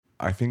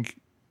I think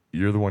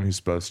you're the one who's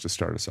supposed to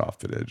start us off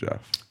today,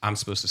 Jeff. I'm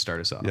supposed to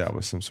start us off. Yeah,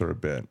 with some sort of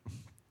bit.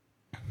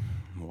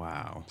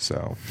 Wow.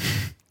 So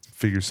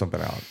figure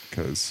something out,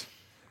 because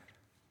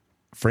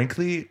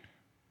frankly,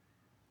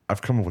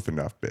 I've come up with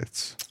enough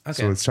bits. Okay.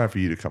 So it's time for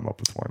you to come up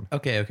with one.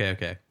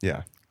 Okay.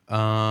 Yeah.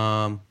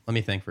 Let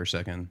me think for a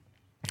second.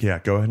 Yeah,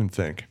 go ahead and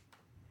think.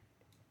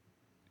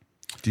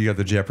 Do you got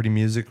the Jeopardy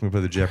music? Can we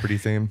play the Jeopardy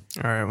theme?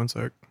 All right, one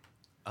sec.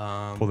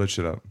 Pull that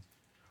shit up.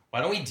 Why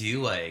don't we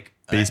do like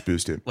Bass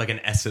boost it. like an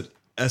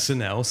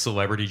SNL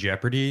Celebrity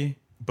Jeopardy,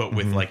 but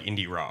with like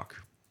indie rock?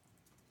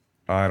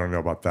 I don't know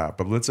about that,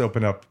 but let's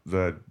open up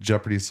the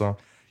Jeopardy song.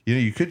 You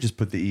know, you could just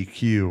put the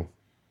EQ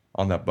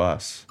on that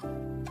bus.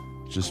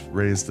 Just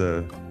raise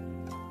the...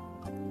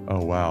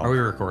 Oh, wow. Are we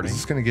recording?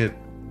 Is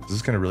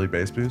this gonna really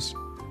bass boost?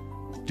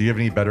 Do you have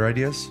any better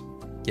ideas?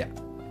 Yeah.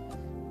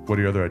 What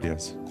are your other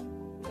ideas?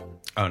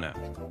 Oh no.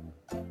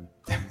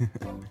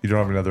 You don't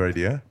have another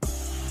idea?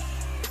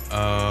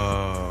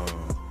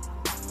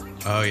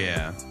 Oh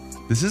yeah.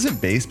 This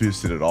isn't bass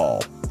boosted at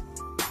all.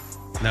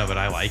 No, but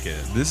I like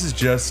it. This is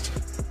just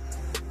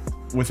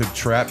with a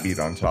trap beat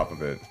on top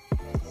of it.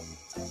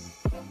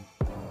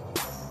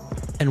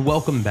 And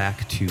welcome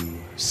back to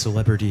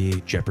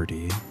Celebrity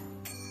Jeopardy.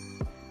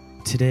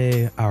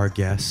 Today, our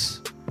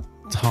guest,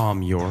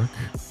 Tom York.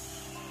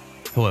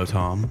 Hello,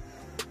 Tom.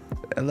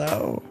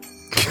 Hello.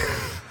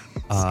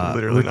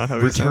 Literally not how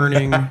he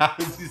returning. How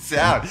does he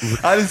sound?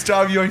 How does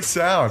Tom York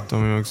sound?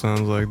 Tom York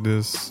sounds like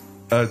this.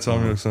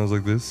 Tom York sounds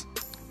like this.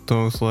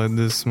 Talks like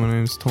this. My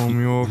name's Tom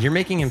York. You're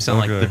making him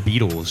sound Okay. like the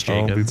Beatles,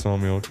 I'll be Jacob.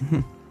 Tom York.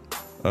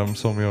 I'm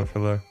Tom York.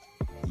 Hello.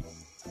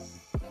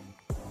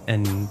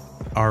 And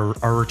our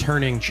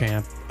returning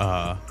champ,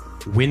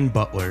 Win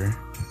Butler.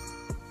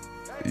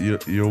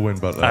 You'll win,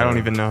 but I don't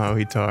even know how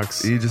he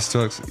talks. He just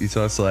talks. He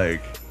talks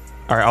like...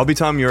 All right, I'll be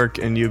Tom York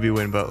and you be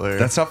Win Butler.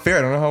 That's not fair.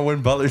 I don't know how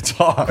Win Butler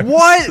talks.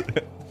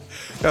 what?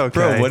 Okay,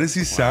 Bro, what does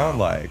he sound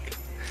like?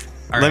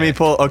 All Let me right.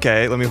 pull.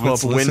 Okay, let me pull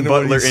Let's up listen Win to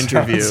what Butler he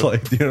interview. sounds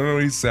like. You don't know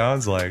what he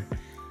sounds like.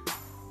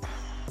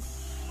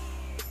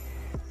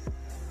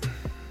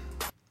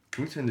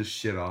 Can we turn this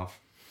shit off?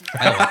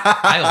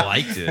 I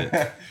liked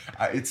it.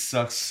 It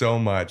sucks so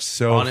much.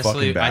 So Honestly,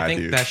 fucking bad, I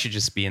think dude. that should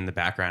just be in the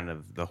background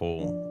of the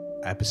whole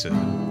episode.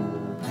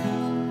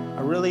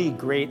 A really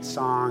great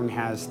song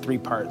has three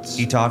parts.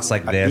 He talks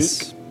like a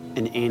this. beak,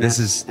 an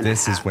anus, and a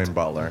This is hat. Win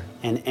Butler.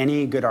 And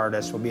any good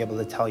artist will be able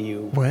to tell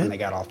you What? when they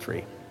got all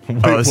three. Oh,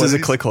 this what is a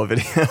is- clickhole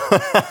video.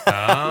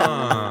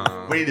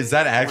 Oh. Wait, is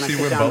that When I actually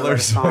sit Win down to Butler? write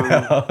a song,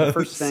 sounds? the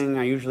first thing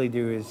I usually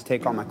do is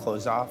take all my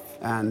clothes off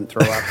and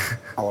throw up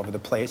all over the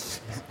place.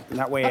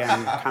 That way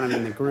I'm kind of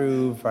in the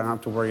groove. I don't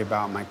have to worry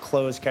about my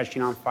clothes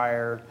catching on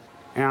fire.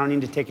 And I don't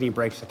need to take any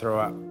breaks to throw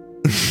up.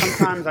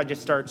 Sometimes I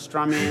just start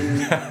strumming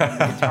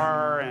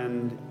guitar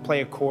and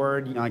play a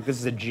chord. You know, like this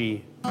is a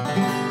G.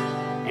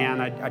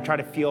 And I try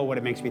to feel what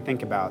it makes me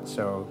think about.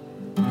 So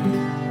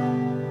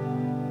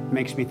it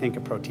makes me think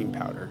of protein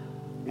powder.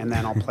 And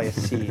then I'll play a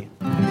C.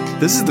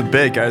 This is the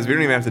bit, guys. We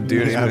don't even have to do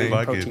Yeah, anything.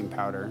 fuck it. Protein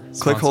powder.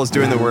 Clickhole's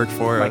doing the work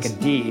for Like us. a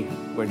D,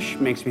 which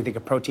makes me think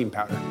of protein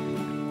powder.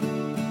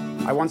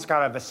 I once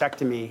got a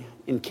vasectomy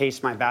in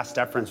case my vas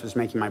deferens was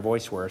making my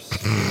voice worse.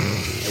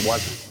 It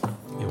wasn't.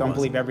 Don't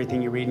believe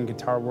everything you read in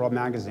Guitar World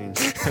magazine.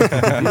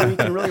 You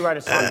can really write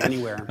a song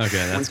anywhere. Okay,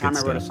 that's One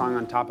time good I wrote a stuff. song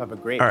on top of a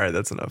grape. All right,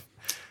 that's enough.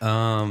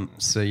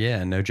 So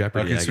yeah, no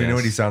Jeopardy. Okay, I so we know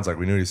what he guess. sounds like.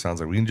 We know what he sounds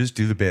like. We can just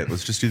do the bit.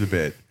 Let's just do the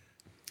bit.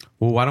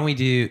 Well, why don't we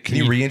do? Can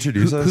you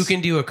reintroduce us? Who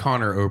can do a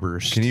Connor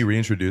Oberst? Can you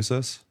reintroduce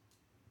us?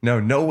 No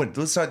one.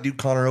 Let's not do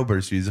Connor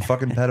Oberst. He's a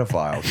fucking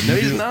pedophile. Can No,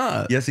 you he's do-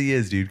 not. Yes, he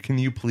is, dude. Can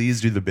you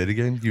please do the bit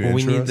again? Can you Well,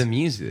 we intro need us? the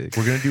music.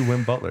 We're gonna do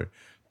Win Butler.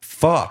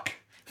 Fuck.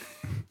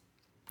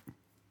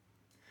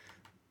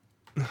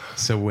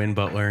 So Win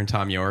Butler and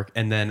Tom York,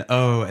 and then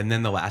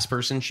the last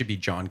person should be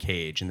John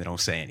Cage, and they don't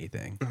say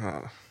anything.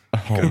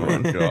 Oh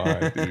my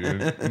god,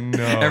 dude.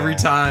 No. Every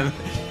time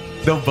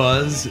they'll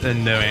buzz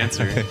and no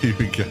answer. Here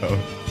we go.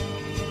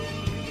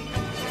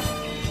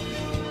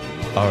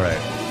 All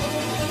right.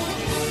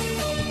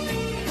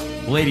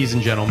 Ladies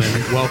and gentlemen,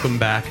 welcome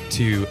back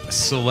to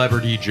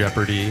Celebrity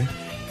Jeopardy.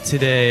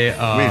 Today,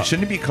 Wait,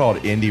 shouldn't it be called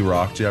Indie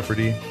Rock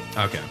Jeopardy?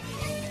 okay,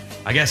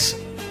 I guess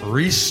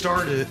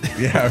restart it.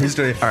 Yeah, we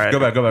started. All right. Go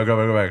back.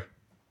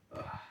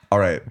 All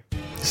right.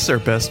 This is our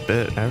best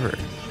bit ever.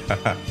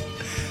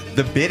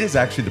 The bit is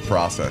actually the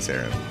process,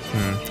 Aaron.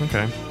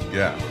 Okay.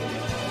 Yeah.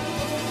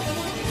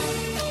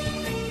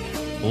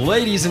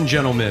 Ladies and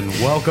gentlemen,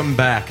 welcome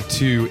back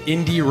to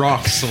Indie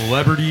Rock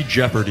Celebrity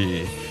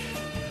Jeopardy.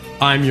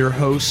 I'm your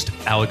host,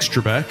 Alex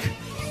Trebek.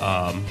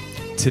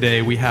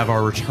 Today we have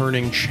our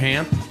returning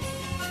champ,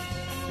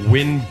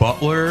 Win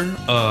Butler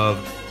of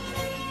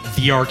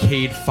The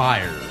Arcade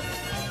Fire.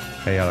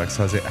 Hey, Alex,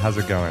 how's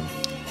it going?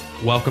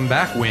 Welcome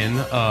back, Win.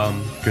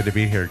 Good to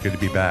be here. Good to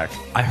be back.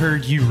 I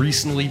heard you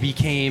recently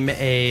became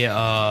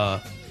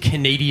a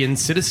Canadian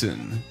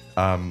citizen.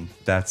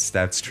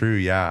 That's true.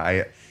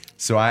 Yeah.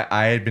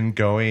 I had been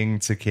going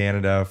to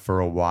Canada for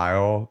a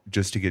while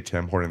just to get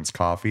Tim Hortons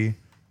coffee.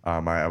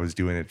 I was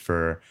doing it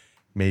for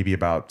maybe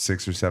about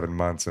 6 or 7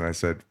 months. And I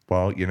said,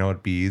 well,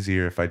 it'd be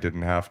easier if I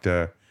didn't have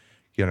to,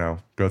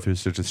 go through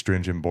such a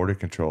stringent border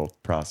control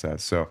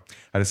process. So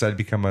I decided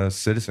to become a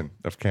citizen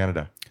of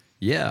Canada.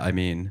 Yeah, I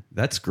mean,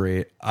 that's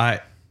great.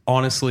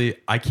 Honestly,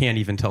 I can't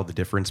even tell the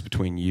difference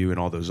between you and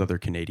all those other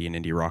Canadian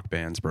indie rock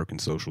bands, Broken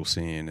Social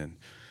Scene, and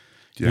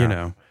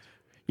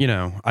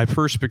I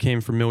first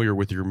became familiar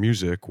with your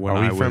music when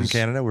Are we I was from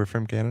Canada? We're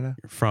from Canada?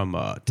 from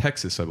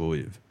Texas, I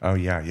believe. Oh,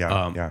 yeah.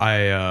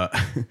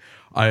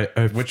 I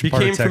Which became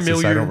part of Texas?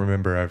 familiar. I don't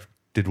remember. I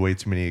did way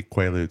too many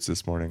Quaaludes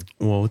this morning.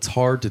 Well, it's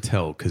hard to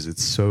tell because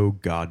it's so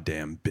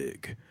goddamn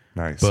big.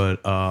 Nice.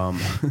 But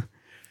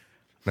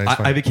Nice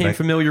one. I became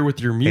familiar with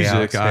your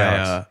music.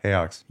 Hey,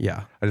 Alex.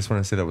 Yeah. I just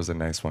want to say that was a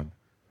nice one.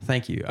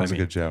 Thank you. That was a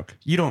good joke.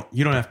 You don't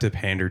have to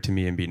pander to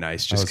me and be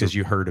nice just because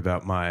you heard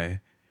about my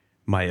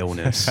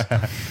illness.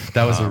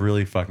 That was a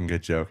really fucking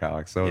good joke,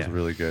 Alex. That was Yeah.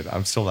 really good.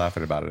 I'm still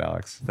laughing about it,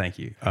 Alex. Thank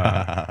you.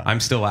 I'm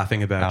still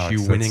laughing about Alex, you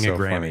that's winning so a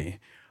Grammy.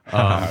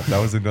 That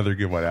was another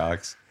good one,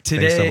 Alex.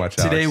 Today, Thanks so much,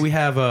 Alex. today we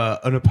have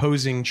an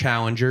opposing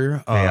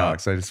challenger. Hey,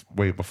 Alex,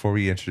 wait before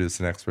we introduce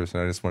the next person.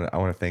 I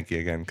want to thank you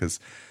again because,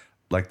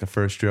 like, the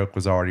first joke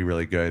was already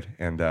really good,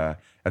 and at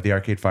the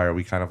Arcade Fire,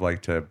 we kind of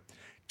like to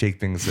take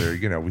things that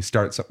are,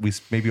 we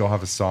maybe I'll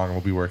have a song and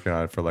we'll be working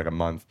on it for like a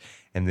month,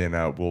 and then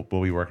we'll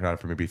be working on it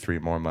for maybe 3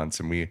 more months,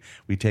 and we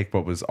take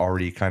what was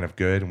already kind of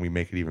good and we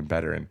make it even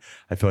better. And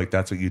I feel like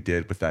that's what you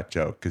did with that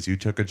joke, because you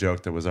took a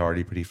joke that was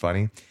already pretty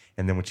funny,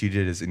 and then what you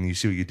did is, and you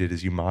see what you did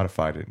is you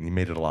modified it and you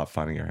made it a lot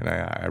funnier, and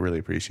I really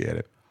appreciate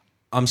it.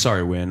 I'm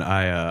sorry, Win.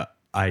 I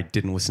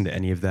didn't listen to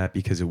any of that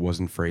because it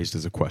wasn't phrased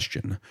as a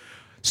question.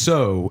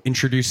 So,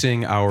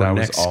 introducing our That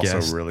next was also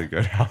guest. really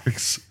good,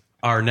 Alex.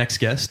 Our next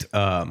guest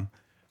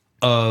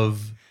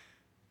of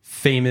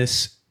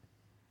famous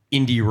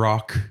indie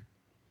rock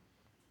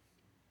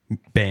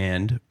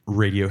band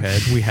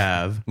Radiohead, we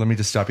have. Let me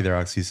just stop you there,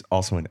 Alex. He's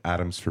also in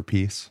Atoms for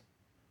Peace.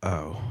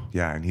 Oh,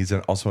 Yeah, and he's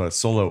also a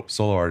solo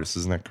artist.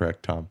 Isn't that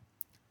correct, Tom?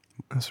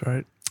 That's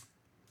right.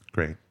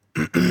 Great.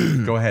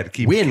 Go ahead.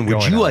 Keep Win, keep would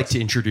going, you like Alex. to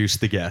introduce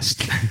the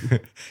guest?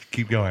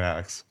 Keep going,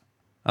 Alex?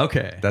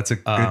 Okay. That's a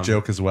good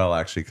joke as well,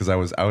 actually, because I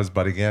was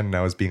butting in and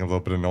I was being a little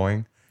bit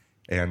annoying.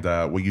 And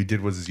what you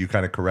did was you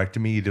kind of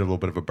corrected me. You did a little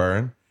bit of a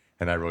burn,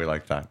 and I really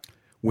liked that.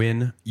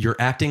 Win, you're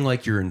acting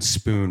like you're in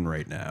Spoon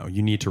right now.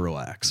 You need to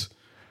relax.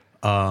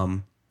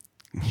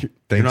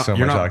 Thanks so much,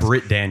 You're not Alex.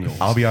 Britt Daniels.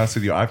 I'll be honest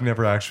with you. I've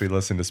never actually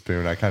listened to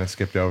Spoon. I kind of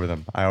skipped over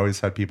them. I always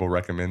had people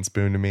recommend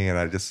Spoon to me, and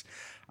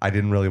I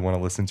didn't really want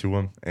to listen to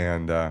them.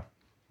 And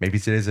maybe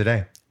today's the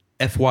day.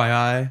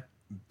 FYI,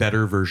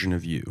 better version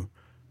of you.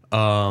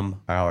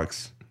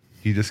 Alex,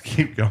 you just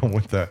keep going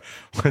with the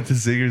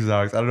singers,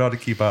 Alex. I don't know how to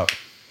keep up.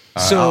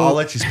 So- I'll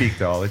let you speak,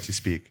 though. I'll let you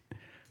speak.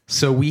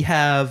 So we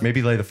have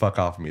Maybe lay the fuck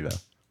off of me, though.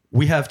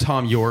 we have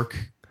Tom York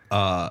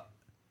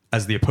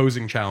as the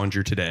opposing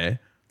challenger today.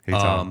 Hey,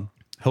 Tom.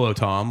 Hello,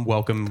 Tom.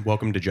 Welcome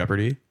to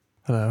Jeopardy.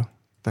 Hello.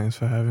 Thanks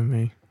for having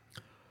me.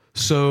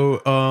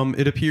 So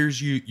it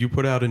appears you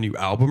put out a new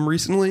album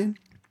recently.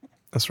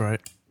 That's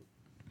right.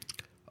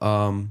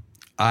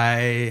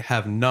 I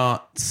have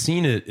not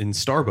seen it in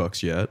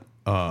Starbucks yet.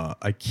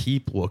 I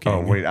keep looking.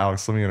 Oh, wait,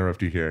 Alex, let me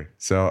interrupt you here.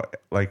 So,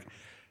 like,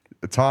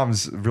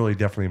 Tom's really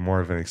definitely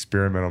more of an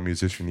experimental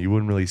musician. You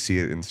wouldn't really see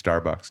it in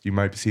Starbucks. You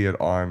might see it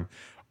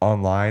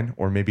online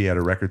or maybe at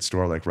a record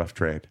store like Rough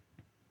Trade.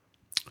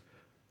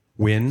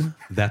 Win,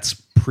 that's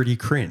pretty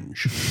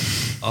cringe.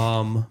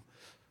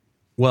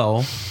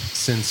 Well,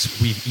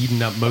 since we've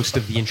eaten up most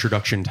of the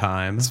introduction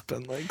time, It's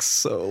been like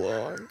so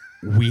long.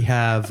 we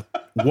have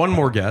one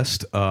more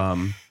guest.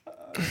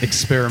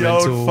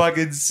 Experimental. Don't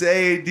fucking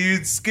say it,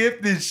 dude.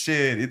 Skip this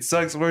shit. It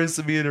sucks worse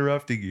than me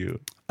interrupting you.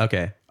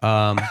 Okay.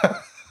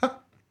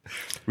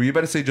 Were you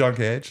about to say John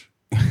Cage?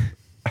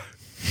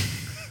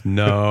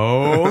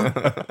 No.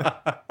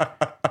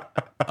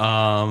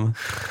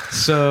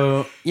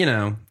 So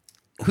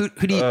who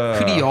do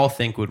you all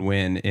think would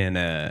win in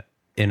a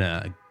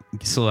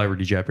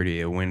Celebrity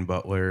Jeopardy? A Win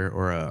Butler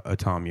or a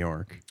Tom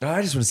York?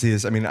 I just want to see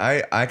this. I mean,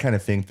 I kind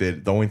of think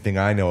that the only thing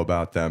I know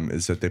about them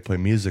is that they play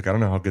music. I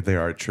don't know how good they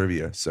are at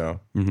trivia. So,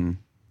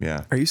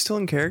 yeah. Are you still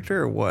in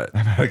character or what?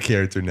 I'm out of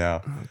character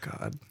now. Oh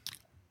God.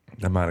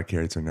 I'm out of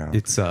character now.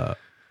 It's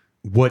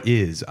what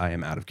is I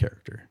am out of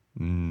character.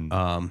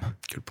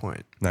 Good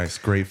point. Nice.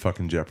 Great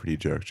fucking Jeopardy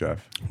joke,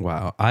 Jeff.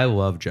 Wow, I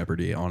love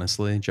Jeopardy.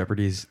 Honestly,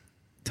 Jeopardy's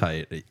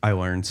tight. I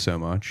learned so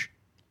much.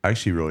 I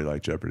actually really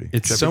like Jeopardy.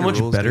 It's so Jeopardy much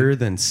rules, better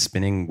than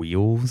spinning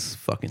wheels.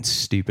 Fucking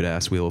stupid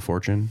ass Wheel of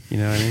Fortune. You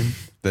know what I mean?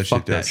 that Fuck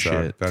shit does suck.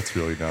 shit. That's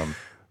really dumb.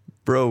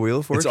 Bro, Wheel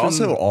of Fortune. It's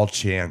also all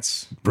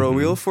chance. Bro,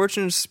 Wheel of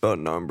Fortune is just about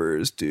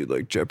numbers, dude.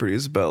 Like Jeopardy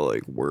is about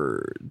like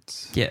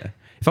words. Yeah.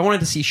 If I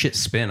wanted to see shit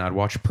spin, I'd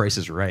watch Price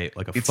is Right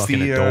like a It's fucking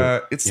the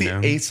adult. it's you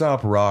the know?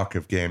 Aesop Rock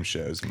of game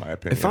shows, in my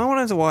opinion. If I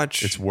wanted to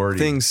watch It's wordy.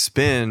 things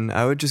spin,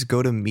 I would just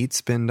go to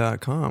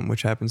meatspin.com,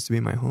 which happens to be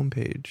my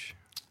homepage.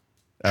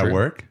 At True.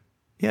 work,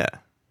 Yeah.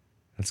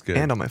 that's good.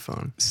 And on my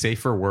phone. Safe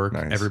for work.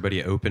 Nice.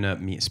 Everybody open up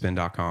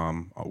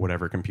meatspin.com,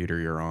 whatever computer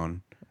you're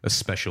on,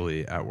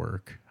 especially at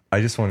work. I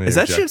just wanted to Is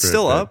that interject shit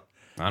still that- up?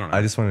 I don't know.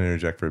 I just want to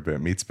interject for a bit.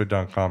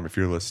 Meatspit.com, if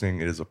you're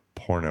listening, it is a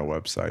porno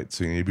website.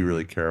 So you need to be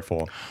really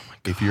careful.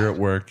 If you're at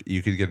work,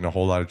 you could get in a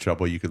whole lot of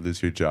trouble. You could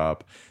lose your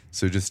job.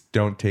 So just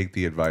don't take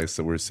the advice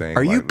that we're saying.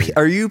 Are you lightly.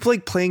 are you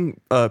like playing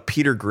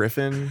Peter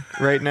Griffin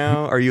right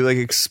now? Are you like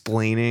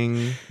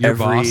explaining Your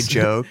every boss-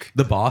 joke?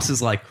 The boss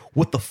is like,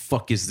 what the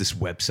fuck is this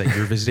website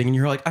you're visiting? And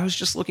you're like, I was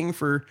just looking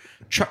for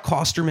Chuck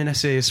Klosterman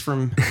essays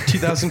from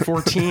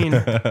 2014.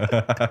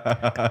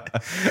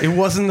 It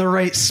wasn't the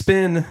right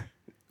spin,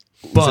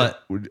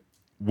 but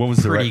What was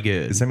the pretty right?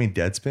 good. Does that mean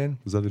Deadspin?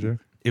 Was that the joke?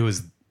 it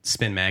was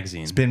Spin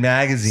Magazine. Spin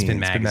Magazine. Spin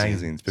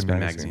Magazine. Spin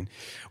Magazine.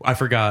 I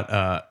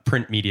forgot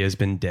print media has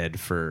been dead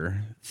for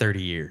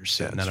 30 years.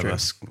 So none true. of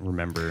us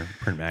remember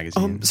print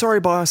magazine. Sorry,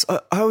 boss.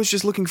 I was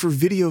just looking for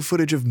video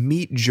footage of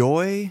Meet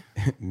Joy.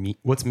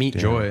 What's Meet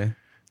Joy?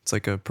 It's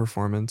like a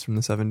performance from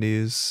the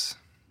 70s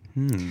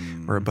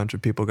where a bunch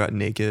of people got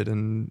naked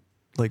and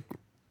like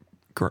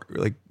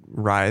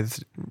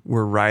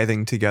were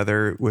writhing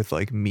together with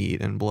like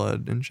meat and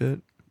blood and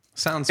shit.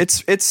 Sounds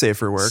It's safe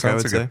for work, I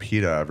would Sounds like say. a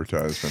PETA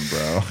advertisement,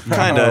 bro.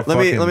 Kind of. Let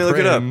me Fucking look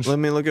it up. cringe. Let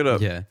me look it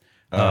up.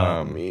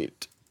 yeah.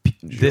 Meet.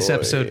 This Joy.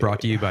 episode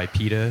brought to you by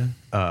PETA,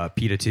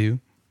 PETA 2.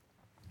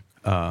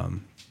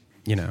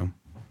 You know,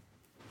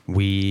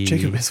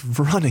 Jacob is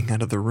running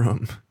out of the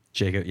room.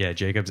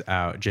 Jacob's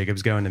out.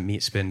 Jacob's going to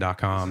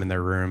meetspin.com in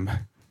their room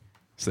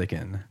so they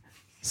can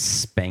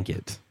spank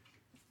it.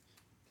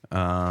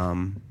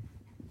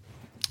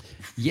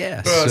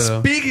 Yeah. So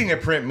Speaking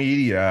of print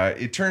media,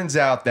 it turns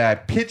out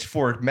that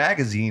Pitchfork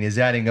magazine is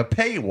adding a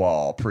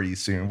paywall pretty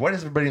soon. What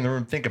does everybody in the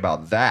room think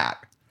about that?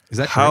 is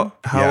that How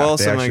true? Yeah,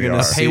 else they am I actually going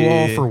are. to see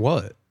Paywall for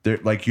what? They're,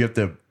 like you have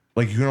to,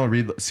 like you can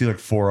only see like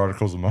 4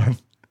 articles a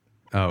month.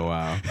 Oh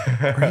wow.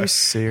 Are you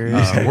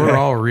serious? We're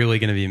all really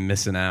going to be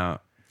missing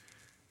out.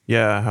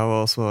 Yeah, how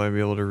else will I be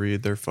able to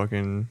read their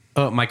fucking...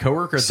 My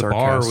coworker at the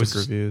bar Sarcastic was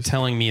reviews.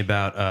 telling me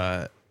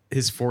about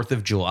his 4th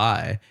of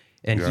July,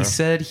 and Yeah. he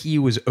said he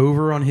was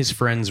over on his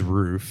friend's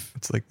roof,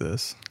 It's like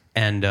this.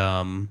 and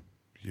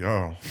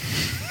Yo,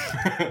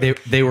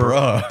 they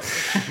were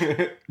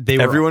they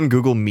were Everyone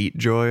Google Meet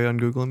Joy on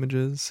Google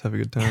Images. Have a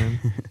good time.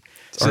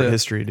 It's So- art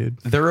history, dude.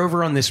 they're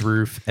over on this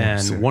roof, and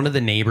sick. one of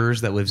the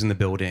neighbors that lives in the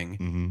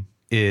building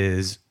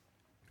is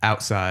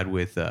outside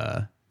with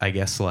I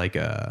guess like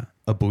a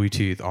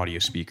Bluetooth audio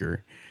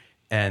speaker,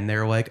 and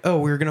they're like, "Oh,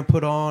 we're gonna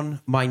put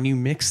on my new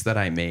mix that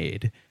I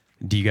made.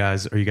 Are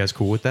you guys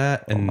cool with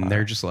that?" And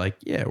they're just like,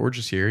 "Yeah, we're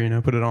just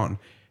here, put it on."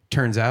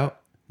 Turns out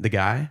the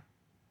guy,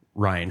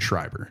 Ryan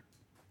Schreiber,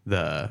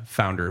 the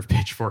founder of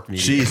Pitchfork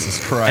Media,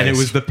 Jesus Christ. and it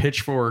was the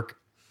Pitchfork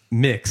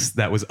mix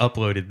that was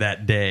uploaded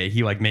that day.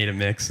 He like made a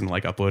mix and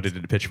like uploaded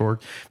it to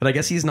Pitchfork, but I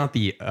guess he's not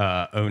the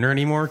owner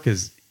anymore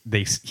because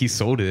he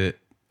sold it.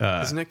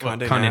 Isn't it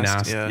Condé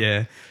Nast?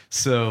 Yeah.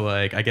 So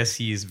like, I guess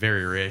he's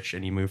very rich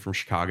and he moved from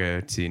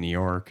Chicago to New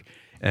York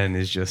and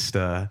is just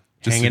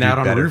hanging do out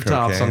on better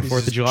rooftops cocaine. on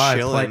 4th of July,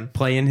 chilling.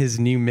 playing his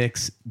new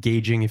mix,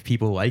 gauging if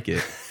people like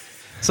it.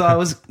 So I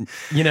was,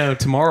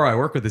 tomorrow I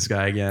work with this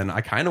guy again.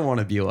 I kind of want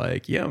to be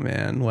like, yo,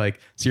 man, like,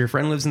 so your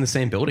friend lives in the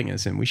same building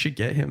as him. We should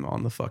get him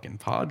on the fucking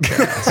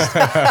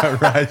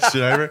podcast. right,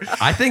 Schreiber.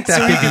 I think that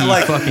So could he could, be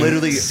like, fucking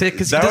literally- sick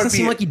because he that would doesn't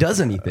seem be- like he does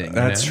anything.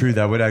 That's true.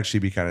 That would actually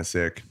be kind of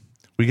sick.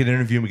 We can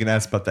interview him. We can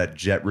ask about that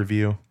jet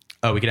review.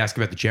 Oh, we could ask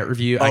about the jet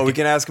review. We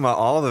can ask him about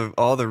all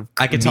the.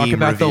 I could talk meme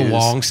about the reviews.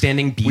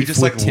 long-standing beef We just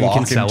with like Tim lock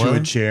him to a Kinsella.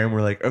 chair and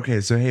we're like,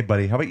 okay, so hey,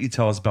 buddy, how about you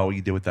tell us about what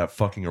you did with that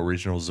fucking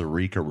original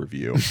Zerika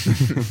review?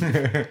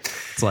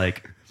 It's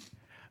like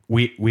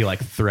we like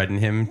threaten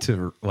him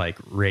to like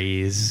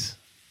raise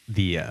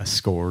the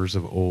scores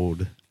of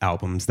old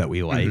albums that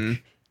we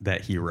like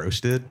that he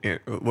roasted. Yeah,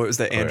 what was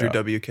that? Andrew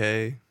yeah.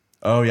 WK.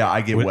 Oh yeah,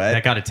 I get wet.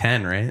 That got a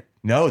 10, right?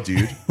 No,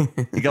 dude,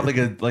 he got like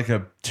a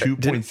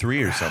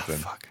 2.3 or something.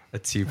 A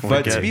 2.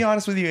 But to be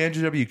honest with you,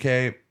 Andrew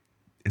WK,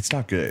 it's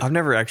not good. I've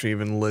never actually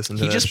even listened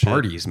to he that just shit.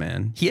 parties,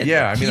 man. He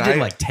Yeah, I he mean, did I-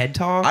 like TED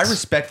Talks. I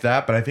respect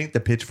that, but I think the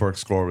Pitchfork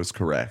score was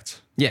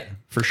correct. Yeah,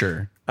 for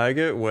sure. I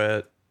get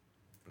wet.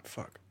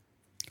 Fuck.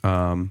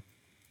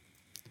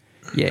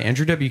 Yeah,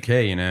 Andrew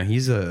WK,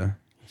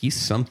 he's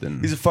something.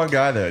 He's a fun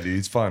guy though, dude.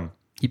 He's fun.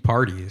 He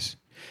parties.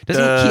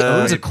 Doesn't he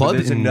owns a But club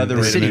there's in another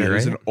the city, review.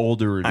 There's right? an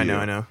older review.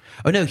 I know.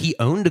 Oh no, he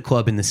owned a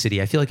club in the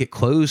city. I feel like it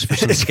closed for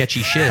some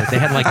sketchy shit. They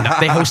had like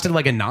they hosted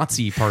like a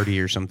Nazi party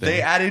or something.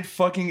 They added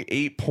fucking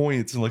 8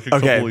 points in like a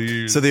couple of Okay,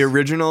 years. so the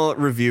original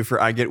review for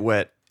I Get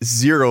Wet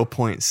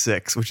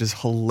 0.6, which is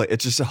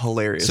it's just a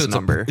hilarious so it's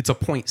number. it's a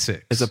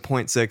 0.6. It's a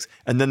 0.6,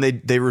 and then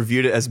they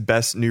reviewed it as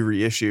best new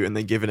reissue, and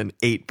they give it an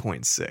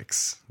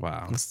 8.6.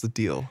 wow. What's the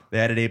deal? they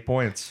added 8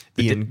 points.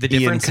 The Ian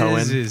difference Cohen.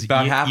 is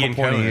About Ian, half a Ian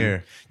point a Cohen.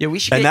 year. Yeah, we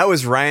should. And get, that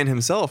was Ryan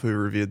himself who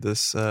reviewed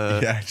this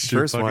it sure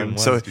first fucking one.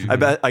 was, So dude.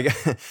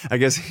 I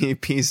guess he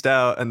pieced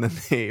out, and then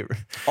they.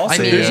 Also, I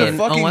mean, there's a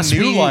fucking unless new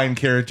we- line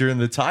character in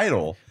the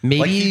title. maybe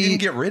like he didn't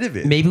get rid of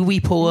it. Maybe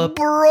we pull up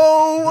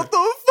Bro, what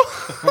the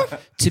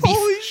fuck? to be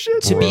Holy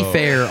shit! to be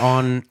fair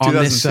on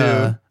this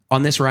 2002.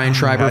 on this Ryan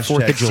Schreiber Hashtag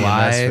 4th of CMS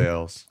July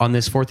fails. on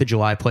this 4th of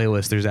July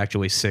playlist. There's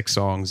actually 6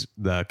 songs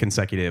the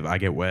consecutive I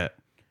Get Wet.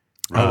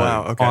 Oh,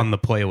 wow. Okay. on the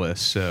playlist.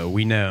 So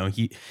we know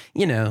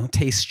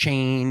tastes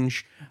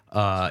change.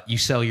 You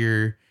sell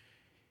your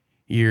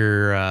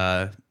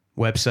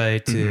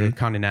website to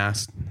Condé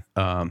Nast.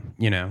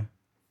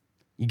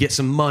 You get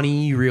some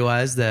money. You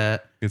realize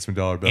that Get some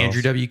dollar bills.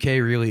 Andrew WK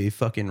really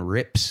fucking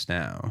rips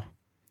now.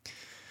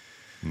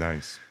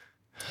 Nice.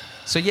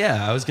 So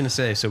yeah, I was gonna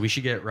say. So we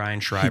should get Ryan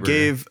He Schreiber.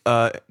 gave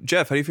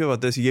Jeff. How do you feel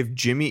about this? He gave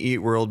Jimmy Eat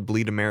World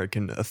Bleed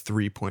American a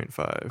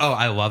 3.5. Oh,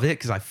 I love it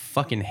because I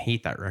fucking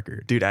hate that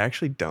record. Dude, I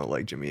actually don't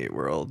like Jimmy Eat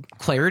World.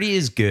 Clarity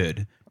is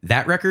good.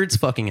 That record's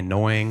fucking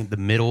annoying. The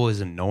middle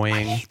is annoying.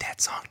 I hate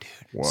that song, dude.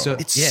 Whoa. So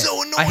It's yeah, so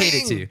annoying. I hate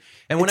it too.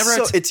 And whenever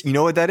it's you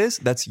know what that is?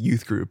 That's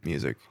youth group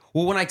music.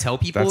 when I tell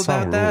people That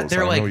song about that, rules. I they're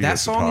know what like, you "That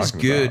guys are song is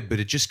talking good," about. but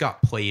it just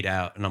got played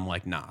out, and I'm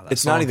like, "Nah, that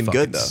It's not song even fucking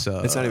good though.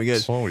 sucks. It's not even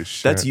good. Holy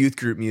shit. That's youth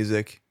group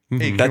music.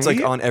 Hey, That's can like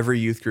we- on every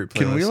youth group playlist.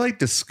 Can we like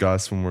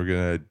discuss when we're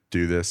gonna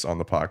do this on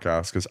the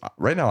podcast? Because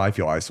right now I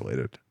feel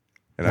isolated,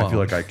 and I Well, feel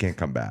like I can't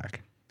come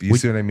back. Do you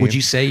see what I mean? Would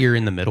you say you're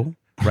in the middle?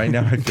 Right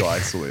now I feel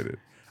isolated.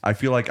 I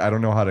feel like I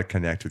don't know how to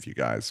connect with you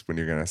guys when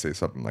you're gonna say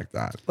something like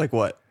that. like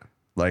what?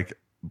 Like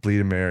Bleed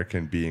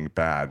American being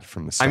bad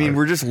from the I start. mean,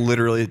 we're just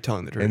literally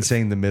telling the truth. and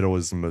saying the middle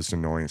is the most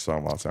annoying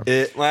song of all time.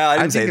 Well, I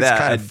didn't say think that.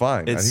 it's kind of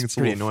fun. I It's think it's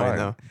pretty a little annoying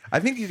fun. though. I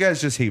think you guys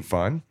just hate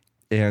fun,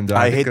 and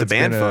I think hate the that's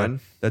band been a- Fun.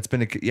 That's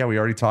been yeah. We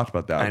already talked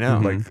about that. I know.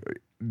 like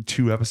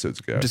 2 episodes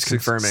ago. Just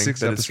Six confirming six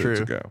that it's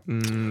episodes true. ago.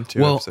 2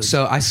 Well, episodes.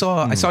 so I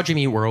saw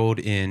Jimmy Eat World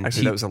in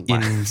actually, that was it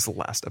was the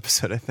last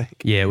episode, I think.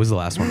 Yeah, it was the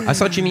last one. I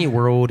saw Jimmy Eat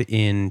World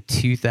in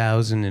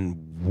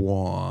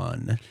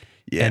 2001.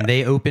 Yeah. And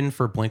they opened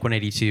for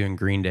Blink-182 and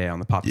Green Day on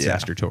the Pop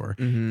Disaster tour.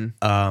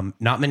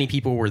 Not many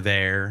people were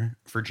there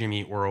for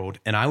Jimmy Eat World.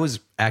 And I was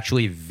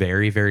actually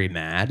very, very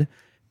mad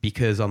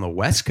because on the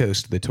West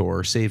Coast of the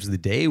tour, Saves the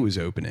Day was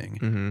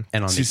opening.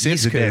 And on See, the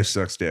Saves East the Day Coast,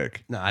 sucks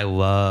dick. no, I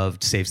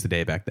loved Saves the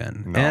Day back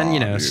then. Nah, and,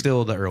 dude.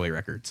 still the early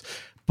records.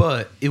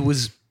 But it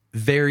was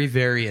very,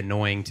 very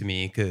annoying to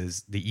me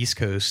because the East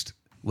Coast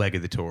leg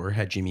of the tour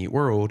had Jimmy Eat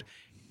World.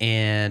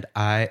 And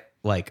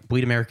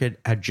Bleed America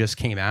had just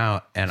came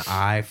out and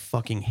I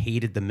fucking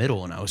hated the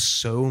middle. And I was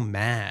so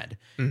mad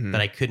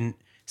that I couldn't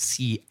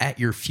see At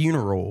Your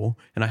Funeral.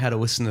 And I had to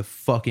listen to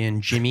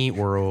fucking Jimmy Eat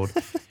World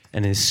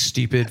and his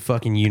stupid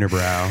fucking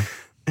unibrow.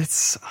 I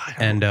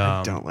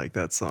don't like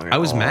that song. At I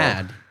was all.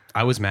 mad.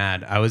 I was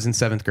mad. I was in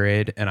 7th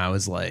grade and I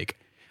was like,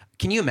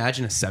 can you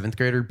imagine a 7th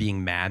grader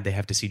being mad they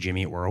have to see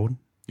Jimmy Eat World?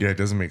 Yeah, it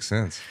doesn't make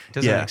sense. It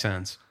doesn't Yeah. make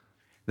sense.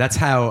 That's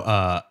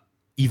how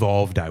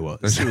evolved I That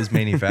was. shit was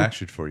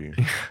manufactured for you.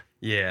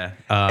 Yeah.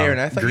 Aaron,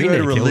 I thought Green you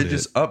had a Day killed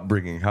religious it.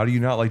 upbringing. How do you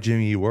not like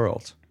Jimmy Eat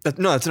World?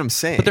 No, that's what I'm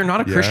saying. But they're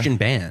not a Yeah. Christian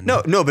band.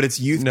 No, but it's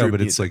youth No, group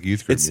but it's music. like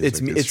youth group It's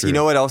music. It's you true.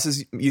 know what else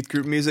is youth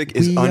group music?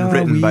 Is We are,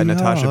 Unwritten by we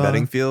Natasha are.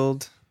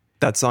 Bedingfield.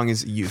 That song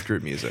is youth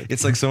group music.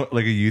 It's like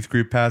a youth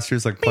group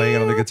pastor's like playing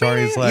it on the guitar.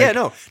 He's like, yeah,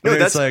 no,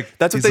 it's that's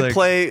what he's they like,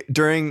 play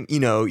during.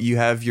 You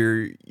have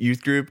your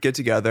youth group get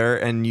together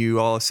and you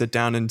all sit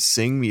down and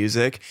sing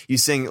music. You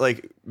sing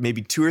like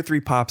maybe 2 or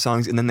 3 pop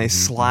songs, and then they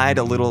slide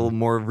a little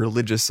more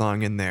religious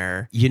song in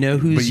there. You know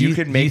who's But you youth-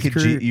 can make youth it.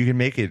 group? You can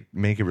make it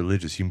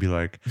religious. You can be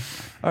like,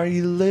 "Are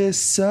you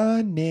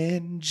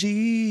listening,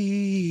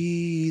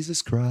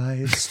 Jesus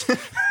Christ?"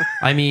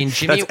 I mean,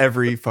 That's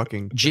every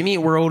fucking. Jimmy Eat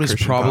World is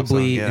Christian pop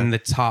probably song, yeah. in the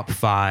top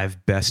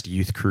 5 best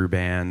youth crew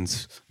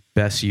bands.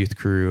 Best youth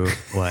crew,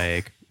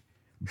 like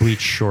bleach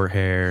short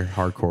hair,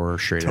 hardcore,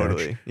 straight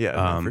Totally, edge. yeah,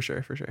 no, for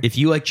sure. If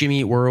you like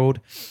Jimmy Eat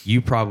World,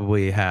 you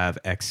probably have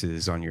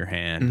X's on your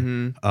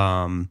hand.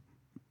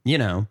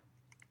 Mm-hmm.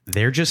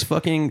 They're just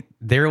fucking.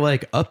 They're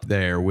like up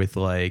there with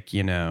like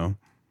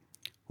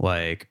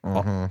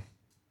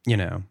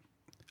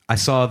I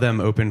saw them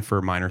open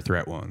for Minor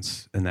Threat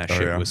once, and that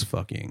shit yeah. was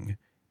fucking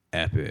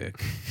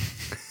epic.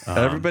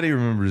 Everybody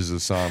remembers the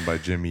song by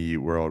Jimmy Eat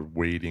World,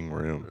 "Waiting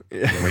Room."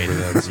 Remember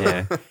that song?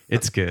 Yeah,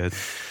 it's good.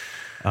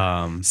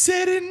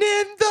 Sitting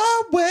in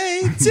the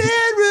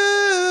waiting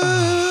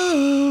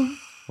room.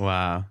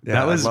 Wow, Yeah,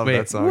 that was I love wait,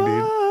 that song, dude.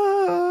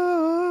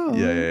 whoa.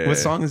 Yeah. What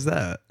song is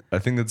that? I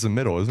think that's the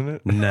middle, isn't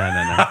it?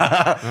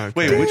 No.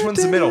 Wait, which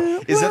one's the middle?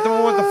 Is that the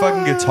one with the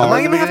fucking guitar? Am I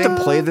in the gonna have to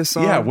beginning? play this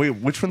song? Yeah. Wait,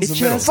 which one's the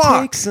middle?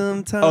 Fuck.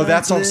 some time. Oh,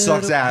 that song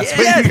sucks ass. Yeah,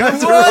 Wait, you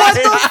guys are What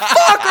right. the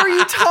fuck are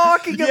you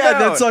talking about? Yeah,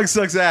 that song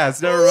sucks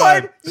ass. Never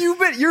mind.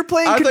 What? You're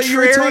playing I Contrarian? thought you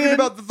were talking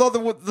about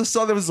the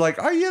song that was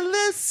like, "Are you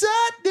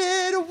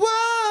listening?"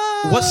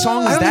 Whoa. What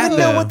song is I don't that? even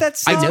know though? what that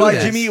I song know By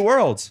this. Jimmy Eat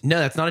World. No,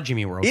 that's not a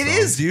Jimmy Eat World. It song.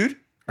 is, dude.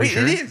 Wait,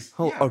 sure? it is.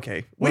 Oh, Yeah.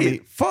 okay. Let Wait,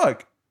 me-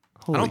 fuck.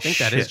 I don't think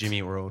that is shit. Jimmy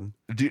Eat World.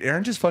 Dude,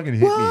 Aaron just fucking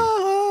hit me.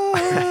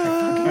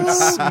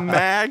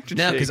 Smacked.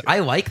 No, because I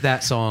like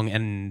that song,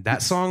 and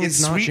that song It's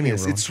is not Jimmy Eat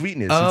sweetness. World. It's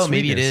sweetness. Oh, It's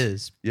maybe it sweetness.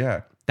 is.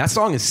 Yeah. That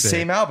song is sick.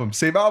 Same album.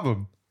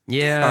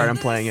 Yeah. All right, I'm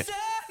playing it.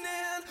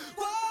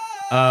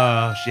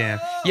 Oh, shit.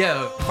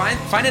 Yeah,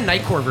 find a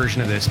Nightcore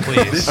version of this,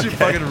 please. This shit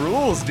fucking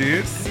rules,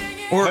 dude.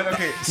 Or But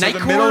okay, so Nightcore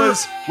the middle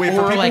is wait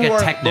for or people like who a are,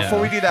 techno.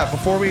 Before we do that,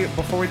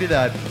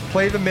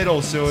 play the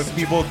middle. So if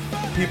people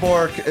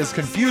are as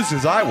confused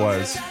as I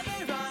was,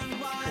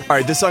 All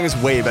right, this song is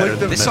way better click the,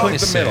 than This the song click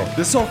is the middle. sick.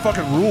 This song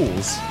fucking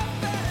rules.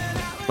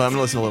 But I'm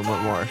gonna listen a little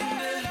bit more.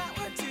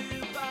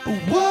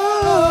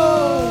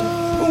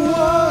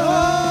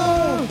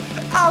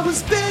 I was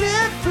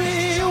spinning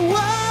free.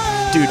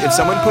 Whoa. Dude, if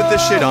someone put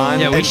this shit on,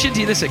 Yeah, we and- should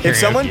do this at karaoke. If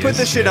someone put This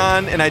this is shit good.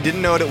 on and I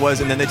didn't know what it was,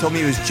 and then they told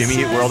me it was Jimmy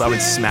Eat World, I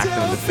would smack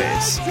them in the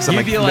face. 'Cause I'm You'd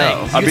like, be no.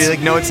 like, I'd be like,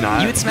 no, it's not.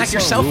 You would smack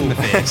yourself in the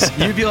face.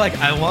 You'd be like,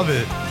 I love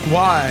it.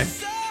 Why?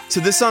 So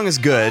this song is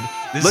good.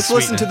 This Let's is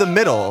listen to sweet, the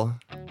middle.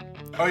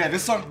 Oh yeah,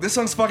 this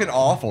song's fucking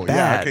awful. Bad.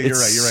 Yeah, okay, you're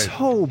It's right. You're right.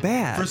 so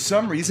bad. For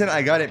some reason,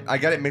 I got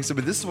it mixed up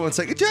with this one. It's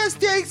like it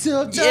just takes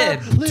some time, Yeah.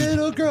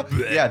 little girl.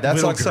 Yeah, that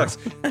Little song girl. sucks.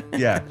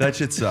 Yeah, that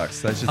shit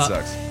sucks. That shit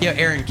sucks. Yeah,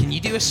 Aaron, can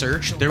you do a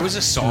search? There was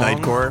a song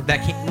Nightcore?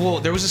 that came. Well,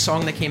 there was a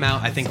song that came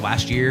out I think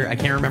last year. I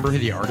can't remember who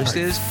the artist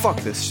is. Fuck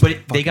this. But they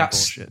fucking got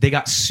bullshit. they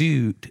got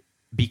sued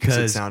because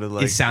it sounded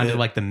like it.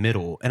 like the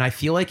middle, and I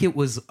feel like it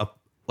was a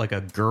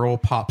girl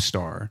pop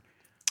star.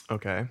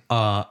 Okay.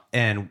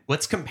 And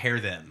let's compare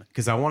them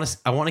because I want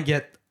to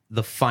get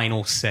the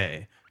final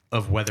say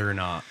of whether or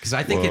not, because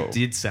I think Whoa. it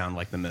did sound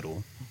like the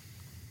middle.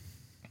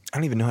 I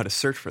don't even know how to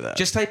search for that.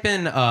 Just type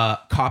in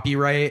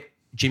copyright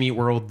Jimmy Eat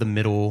World the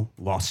middle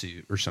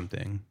lawsuit or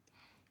something.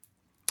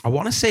 I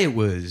want to say it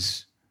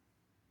was.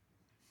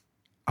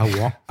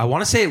 I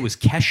want to say it was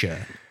Kesha.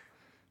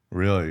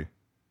 Really?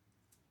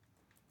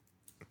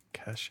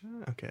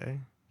 Kesha? Okay.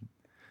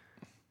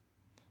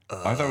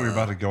 I thought we were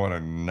about to go on a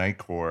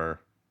Nightcore.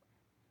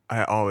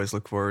 I always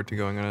look forward to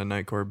going on a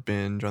Nightcore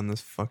binge on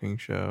this fucking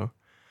show.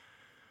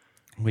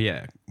 Well,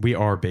 yeah, we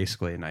are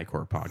basically a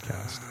Nightcore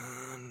podcast.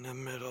 In the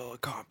middle,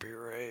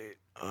 copyright.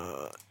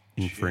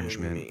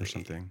 Infringement or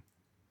something.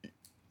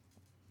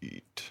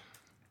 Eat.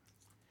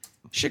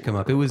 Should come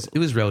up. It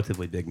was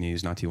relatively big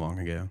news not too long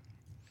ago.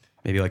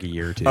 Maybe like a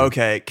year or two.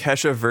 Okay,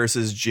 Kesha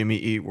versus Jimmy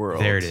Eat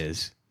World. There it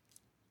is.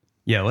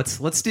 Yeah,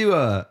 let's do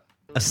a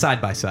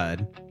side by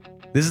side.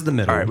 This is the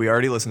middle. All right, we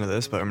already listened to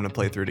this, but I'm gonna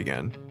play through it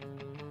again.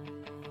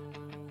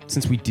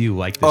 Since we do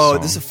like this Oh,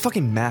 song. this is a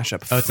fucking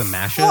mashup. Oh, it's a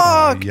mashup?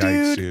 Fuck, Yikes,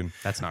 dude. dude.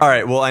 That's not All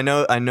right. right, well, I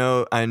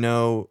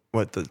know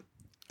what the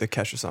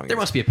Kesha song There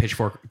is. must be a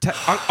pitchfork.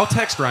 I'll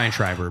text Ryan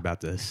Schreiber about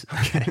this.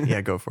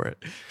 Yeah, go for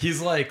it.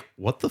 He's like,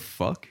 what the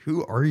fuck?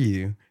 Who are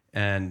you?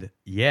 And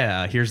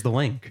yeah, here's the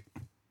link.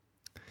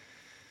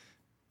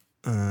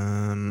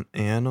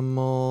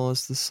 Animal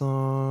is the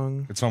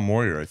song. It's on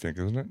Warrior, I think,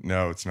 isn't it?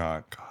 No, it's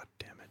not. God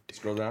damn it, dude.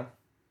 Scroll down.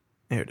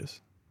 There it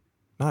is.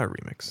 Not a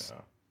remix.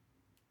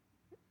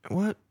 No.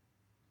 What?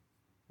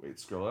 Wait,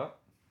 scroll up.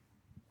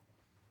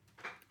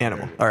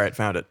 Animal. All right,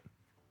 found it.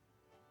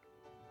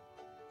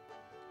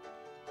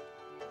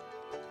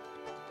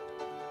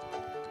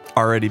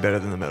 Already better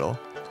than the middle.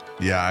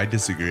 Yeah, I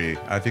disagree.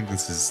 I think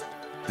this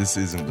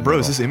isn't. The Bro,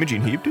 is middle. this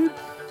Imogene Heap, dude?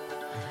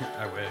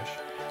 I wish.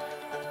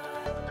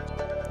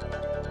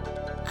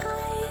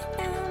 I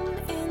am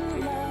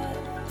in love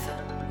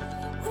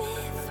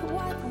with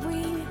what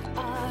we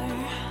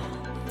are.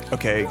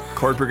 Okay,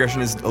 chord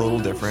progression is a little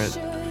different.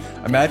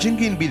 Imagine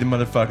getting to be the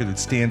motherfucker that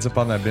stands up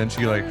on that bench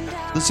and you're like,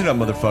 listen up,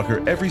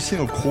 motherfucker. Every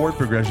single chord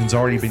progression's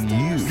already been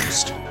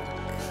used.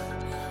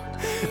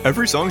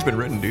 Every song's been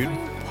written, dude.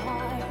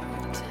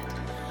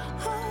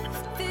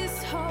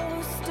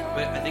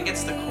 But I think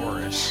it's the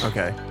chorus.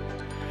 Okay.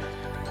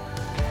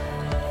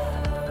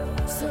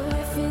 So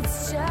if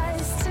it's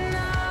just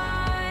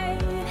tonight,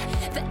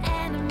 the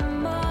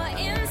animal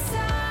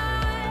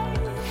inside,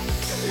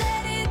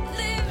 let it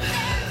live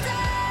and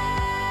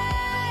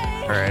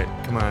die. All right,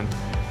 come on.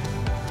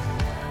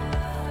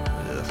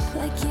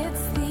 Like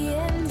it's the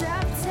end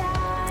of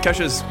time.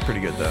 Kesha's pretty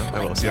good, though.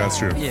 I will say. Yeah, that's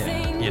true.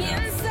 Yeah, you know. I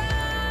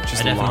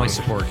Just definitely long.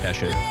 support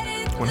Kesha.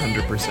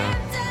 100%.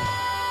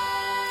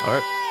 All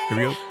right, here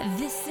we go.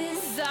 This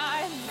is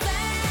our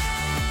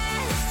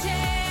last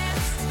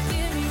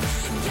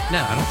chance. No,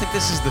 I don't think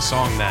this is the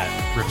song that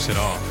rips it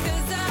off.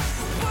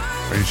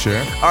 Are you sure?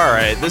 All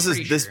right, this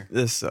pretty is this sure.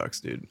 this sucks,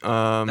 dude.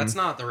 That's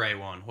not the right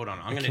one. Hold on.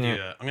 I'm gonna can't-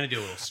 do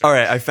a little search. All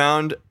right, I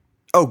found.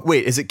 Oh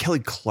wait, is it Kelly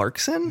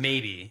Clarkson?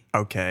 Maybe.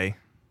 Okay.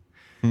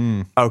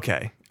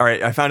 Okay. All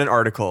right, I found an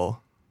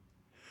article.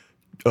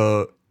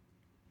 Wow,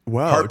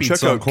 Heartbeat check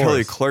song out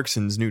Kelly chorus.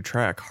 Clarkson's new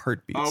track,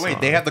 Heartbeat. Oh wait,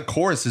 song. they have the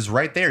choruses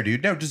right there,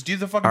 dude. No, just do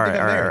the fucking All thing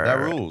right, up all right, there. all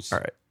That right, rules. All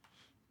right.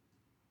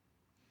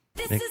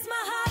 This is my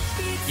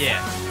heartbeat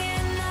Yeah. song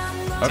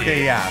and I'm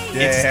Okay, yeah. Yeah,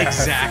 It's yeah.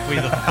 exactly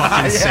the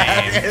fucking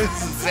Yeah, same. it's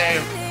the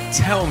same.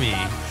 Tell me.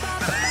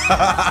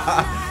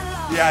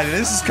 Yeah,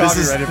 this is This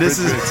is copyrighted. this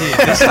is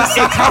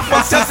infringement. How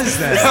fucked up is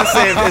that? it's the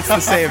same. It's the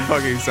same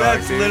fucking song.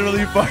 That's dude.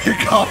 literally fucking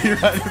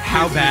copyrighted.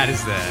 How bad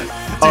is that? Dude,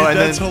 Oh, and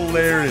that's then-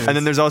 hilarious. And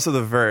then there's also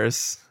the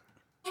verse.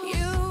 you.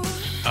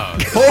 Oh,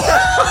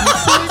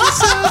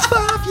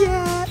 You're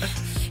a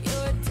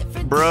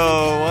different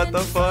Bro, what the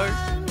fuck?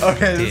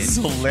 okay, this is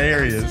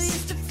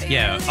hilarious.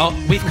 yeah. Oh,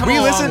 we've come a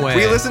long way.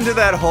 We listened to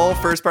that whole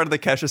first part of the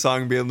Kesha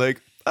song, being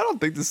like, I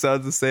don't think this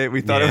sounds the same. We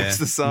thought it Yeah. was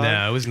the song.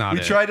 No, it was not. We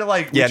it. tried to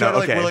like, Yeah, no,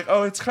 we're okay. like,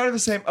 oh, it's kind of the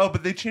same. Oh,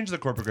 but they changed the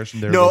chord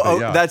progression there. a No, little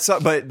bit, yeah. that's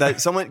but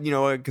that someone, you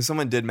know, because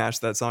someone did match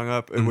that song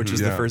up, which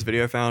is the yeah. first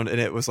video I found, and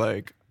it was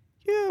like,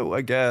 yeah,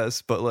 I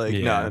guess. But like,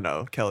 Yeah.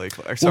 no, Kelly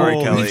Clarkson. Sorry,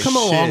 Well, Kelly. We've come a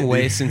Shit, long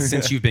way dude.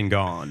 since you've been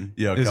gone.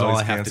 Yeah, is all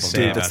Kelly's I have to canceled. say.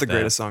 Dude, about that's the that.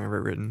 greatest song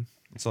ever written.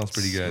 It sounds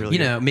pretty good. really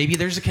You know, maybe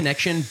there's a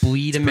connection.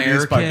 Bleed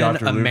produced by American,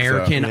 Dr. Luke,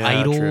 American though. Yeah,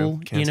 Idol. true. You know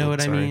Canceled,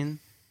 what I sorry. mean?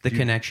 The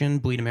connection,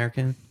 Bleed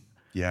American.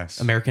 Yes.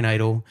 American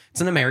Idol.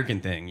 It's an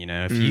American thing, you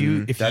know. If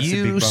you if That's the big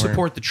you bummer.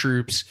 support the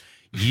troops,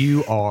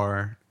 you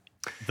are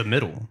the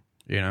middle,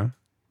 you know?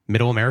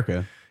 Middle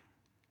America.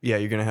 Yeah,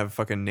 you're gonna have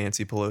fucking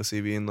Nancy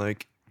Pelosi being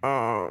like,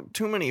 "Oh,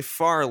 too many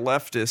far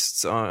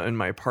leftists in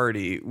my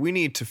party. We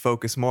need to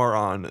focus more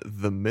on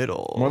the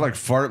middle." More like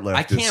fart leftists.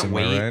 I can't am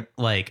wait Right?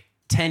 like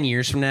 10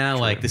 years from now,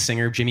 like the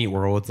singer of Jimmy Eat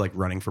World's like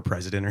running for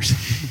president or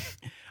something.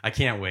 I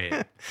can't wait.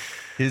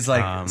 His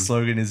like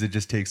slogan is, "It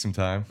just takes some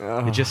time."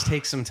 It just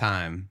takes some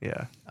time.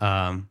 Yeah,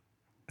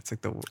 it's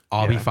like the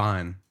I'll be yeah.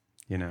 fine,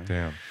 you know.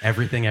 Damn.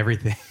 Everything.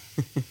 everything.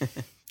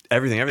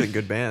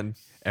 Good band.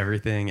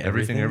 Everything.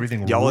 Everything.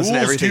 Y'all listen to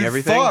rules, Everything, dude.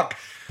 Everything? Fuck.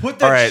 Put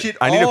that All right, shit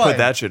I need to on. put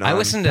that shit on. I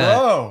listen to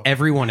Bro.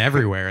 Everyone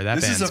Everywhere. That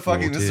This band's is a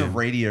fucking. cool, This is a too.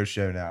 radio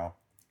show now.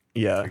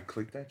 Yeah.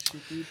 Click that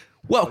shit, dude.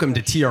 Welcome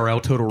to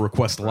TRL Total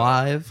Request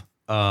Live.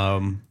 You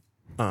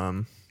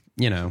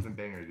know,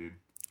 Banger, dude.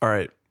 All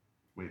right,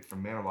 Wait,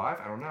 from Man Alive?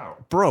 I don't know.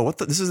 bro. What?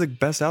 This is the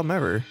best album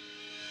ever.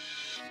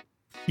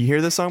 You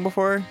hear this song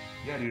before?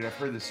 Yeah, dude, I've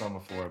heard this song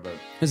before, but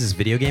this is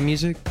video game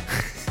music.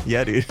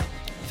 Yeah, dude.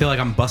 I feel like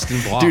I'm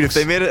busting blocks. Dude, if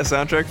they made a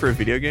soundtrack for a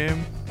video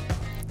game,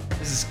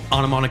 this is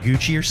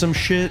Anamanaguchi or some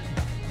shit.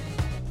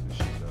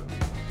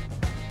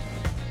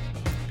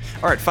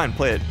 all right, fine,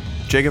 play it.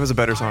 Jacob has a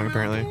better song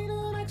apparently.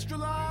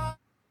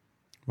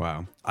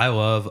 Wow, I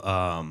love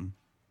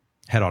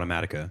Head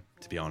Automatica.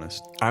 To be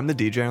honest, I'm the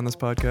DJ on this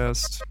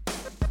podcast.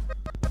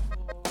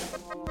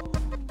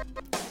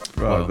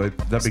 bro, Well,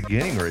 that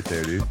beginning right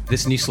there, dude.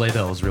 this new Sleigh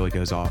Bells really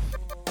goes off.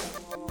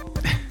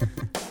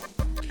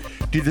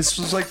 Dude, this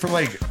was like from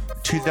like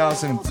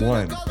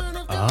 2001,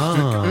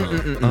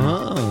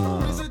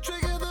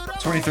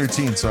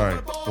 2013. Sorry.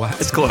 Wow,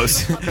 It's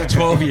close.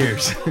 12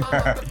 years.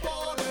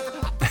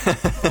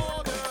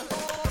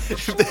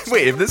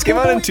 Wait, if this came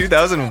out in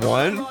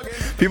 2001,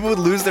 people would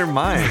lose their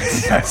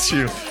minds. That's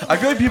true. I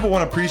feel like people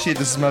won't appreciate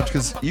this as much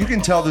because you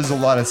can tell there's a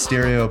lot of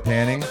stereo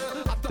panning.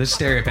 There's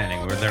stereo panning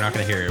where they're not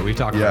going to hear it. We've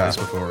talked Yeah. about this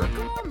before.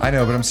 I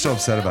know, but I'm still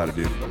upset about it,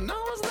 dude.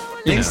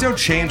 Things don't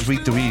change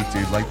week to week,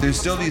 dude. Like, there's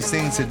still these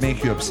things that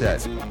make you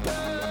upset.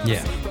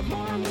 Yeah.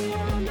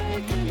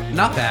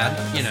 Not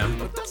bad, you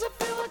know.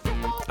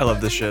 I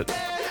love this shit.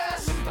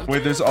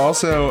 Wait, there's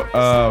also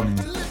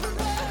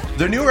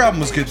their newer album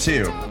was good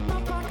too.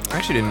 I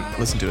actually didn't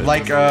listen to it.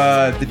 Like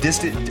the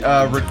distant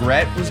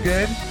regret was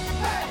good.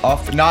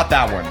 Not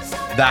that one.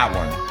 That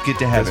one. Get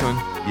to heaven.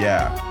 one?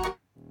 Yeah.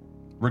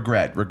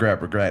 Regret.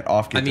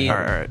 Off. Get I mean, to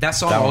heaven. Alright. that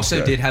song That one's also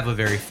good. did have a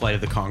very Flight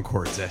of the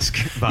Conchords-esque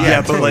vibe. yeah,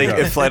 but totally like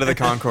does. if Flight of the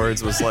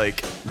Conchords was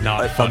like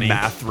Not a funny.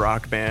 math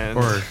rock band,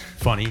 Or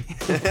funny.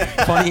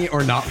 Funny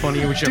or not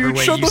funny, whichever dude,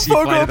 way shut you the see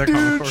fuck Flight up, of the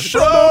dude. Conchords.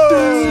 Shut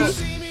up,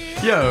 dude.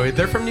 Yo,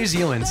 they're from New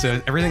Zealand,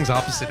 so everything's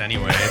opposite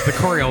anyway. It's the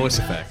Coriolis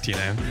effect, you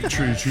know?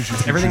 True.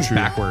 Everything's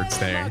backwards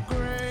there.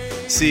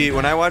 See,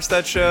 when I watched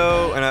that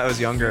show and I was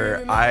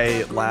younger,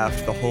 I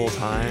laughed the whole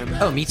time.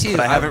 Oh, me too. But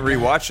I haven't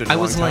rewatched it in a I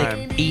long was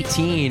time. like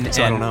 18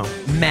 So I and don't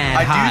know. mad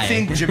I high. do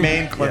think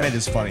Jermaine Clement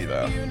is funny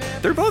though.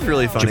 They're both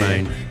really funny.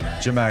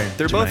 Jermaine.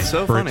 They're both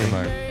so Bert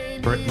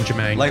funny. Bert and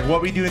Jermaine. Like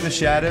What We Do in the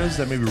Shadows.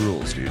 That movie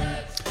rules, dude.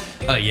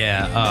 Oh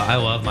yeah, I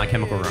love My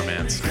Chemical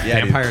Romance.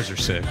 Yeah, dude. Vampires are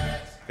sick.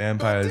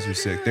 Vampires are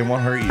sick. They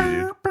won't hurt you,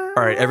 dude.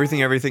 All right,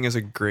 Everything is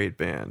a great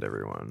band,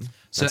 everyone.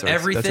 So That's our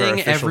everything,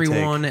 official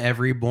take.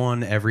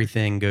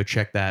 everyone, go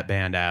check that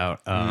band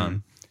out.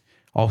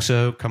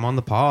 Also, come on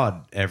the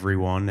pod,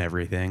 everyone,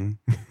 everything.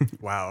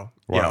 Wow.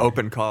 Yeah,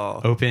 open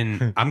call.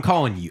 Open. I'm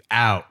calling you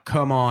out.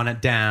 Come on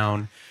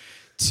down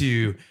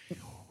to.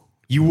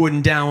 You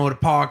wouldn't download a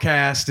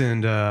podcast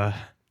and.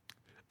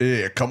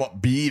 Yeah, come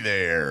up. Be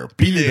there.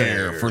 Be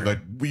there. for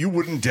the. You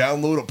wouldn't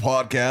download a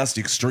podcast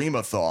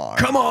Extremathon.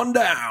 Come on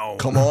down.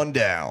 Come on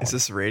down. Is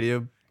this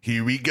radio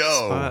Here we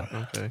go. spot?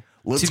 Okay.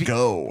 Let's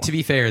go. To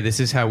be fair, this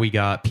is how we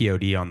got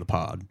POD on the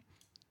pod.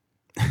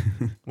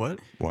 What?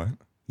 What?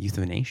 Youth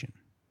of a Nation.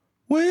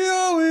 We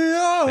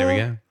are. There we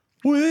go.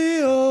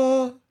 We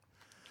are.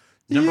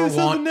 Number Youth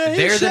of one. the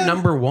They're the Nation.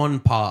 number one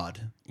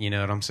pod. You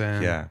know what I'm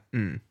saying? Yeah.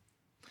 They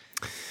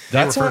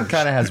That were song first.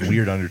 kind of has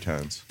weird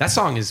undertones. That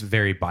song is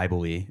very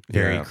Bible-y,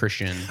 very Yeah.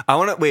 Christian. I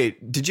want to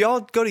wait. Did y'all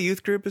go to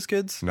youth group as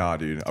kids? Nah,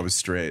 dude. I was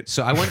straight.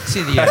 So I went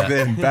to the.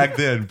 Back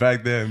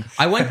then.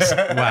 I went.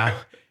 Wow.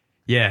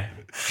 Yeah.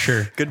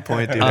 Sure. Good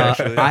point, dude.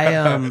 Actually.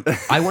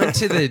 I went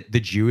to the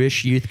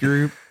Jewish youth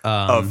group.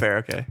 Oh, fair.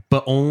 Okay.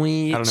 But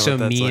only I don't know so what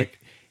that's me. like.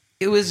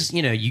 It was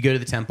you go to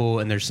the temple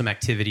and there's some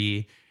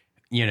activity.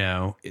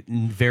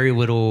 Very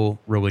little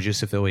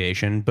religious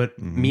affiliation. But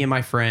me and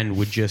my friend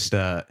would just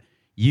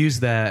use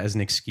that as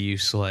an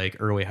excuse, like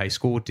early high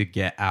school, to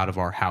get out of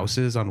our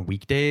houses on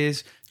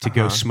weekdays to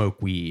go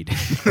smoke weed.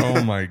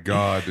 Oh my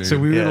god, dude. So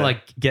we would Yeah.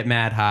 like get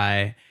mad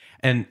high.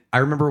 And I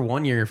remember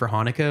one year for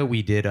Hanukkah,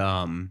 we did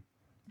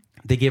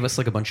they gave us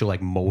like a bunch of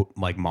like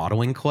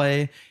modeling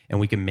clay, and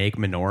we can make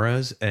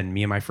menorahs. And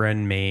me and my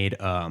friend made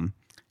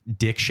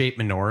dick-shaped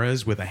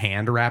menorahs with a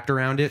hand wrapped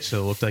around it,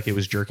 so it looked like it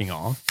was jerking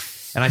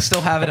off. And I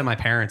still have it at my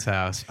parents'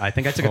 house. I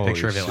think I took a Holy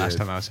picture of it last shit.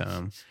 time I was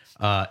home.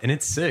 And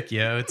it's sick,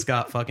 yo. It's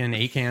got fucking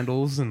 8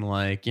 candles and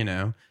like, you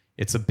know,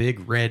 it's a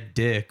big red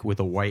dick with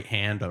a white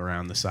hand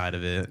around the side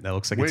of it that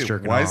looks like it's Wait,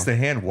 jerking why off. is the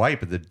hand white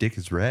but the dick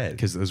is red?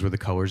 Because those were the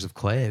colors of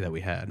clay that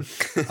we had.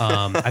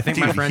 I think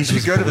my Dude, friend's he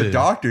was should go to blue. the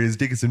doctor. His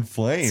dick is in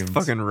flames.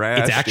 Fucking rash.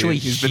 It's actually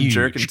dude. He's huge been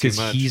jerking too because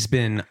much. he's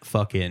been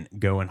fucking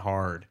going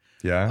hard.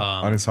 Yeah,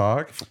 on his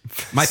hog.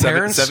 My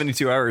parents,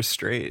 72 hours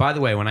straight. by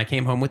the way, when I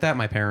came home with that,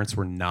 my parents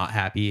were not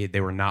happy.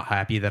 They were not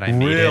happy that I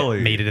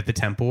Really? made it at the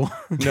temple.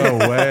 No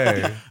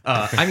way.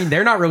 I mean,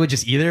 they're not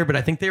religious either, but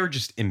I think they were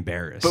just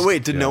embarrassed. But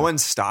wait, did no one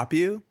stop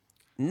you?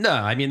 No,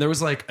 I mean, there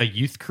was like a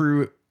youth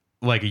group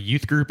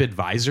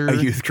advisor. A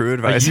youth crew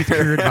advisor. A youth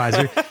crew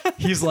advisor.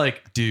 He's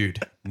like, dude,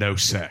 no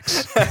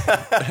sex.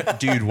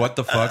 Dude, what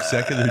the fuck?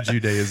 Secular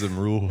Judaism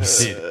rules.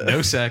 Dude,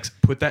 no sex.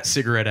 Put that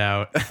cigarette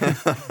out.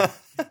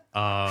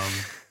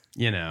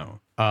 You know,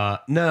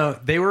 no,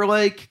 they were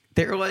like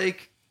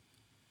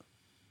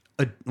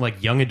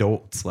young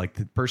adults. Like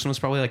the person was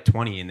probably like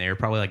 20 and they were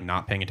probably like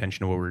not paying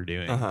attention to what we were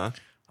doing.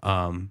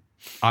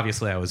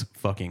 Obviously I was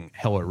fucking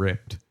hella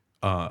ripped.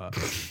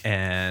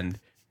 And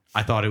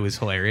I thought it was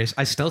hilarious.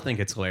 I still think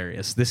it's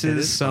hilarious. This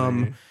is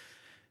funny.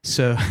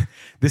 so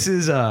this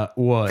is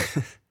what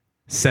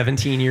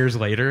 17 years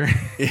later.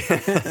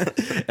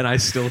 And I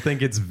still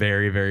think it's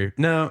very, very,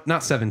 no,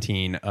 not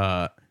 17.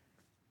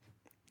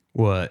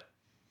 What?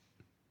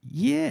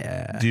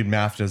 Yeah. Dude,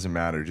 math doesn't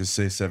matter. Just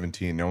say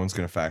 17. No one's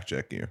going to fact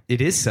check you. It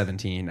is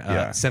 17.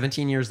 Yeah.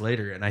 17 years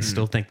later, and I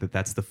still think that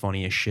that's the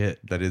funniest shit.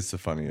 That is the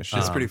funniest shit.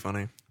 It's pretty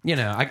funny. You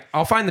know,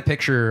 I'll find the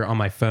picture on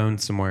my phone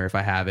somewhere if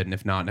I have it, and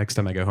if not, next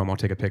time I go home, I'll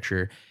take a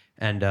picture,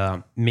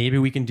 and maybe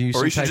we can do Or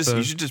some you should type of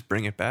you should just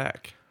bring it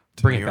back.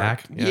 To bring New it York.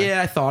 back.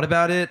 Yeah, I thought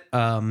about it.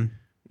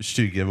 Just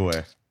do a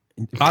giveaway.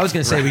 I was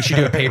gonna say we should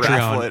do a Raffle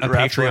Patreon, it, a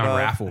raffle it Patreon off.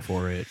 raffle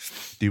for it.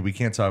 Dude, we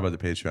can't talk about the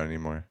Patreon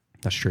anymore.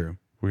 That's true.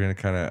 We're going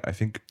to kind of, I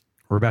think,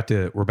 We're about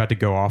to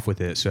go off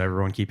with it, so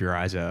everyone keep your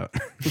eyes out.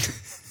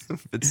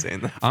 I've been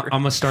saying that. I'm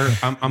gonna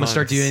start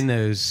months. doing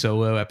those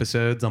solo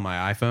episodes on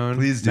my iPhone.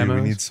 please do.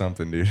 memos. We need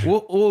something, dude.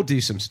 We'll do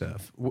some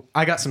stuff.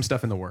 I got some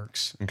stuff in the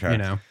works. Okay. You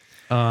know.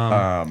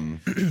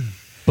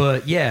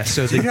 But yeah,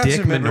 so the you have dick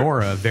some member-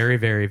 menorah, very,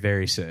 very,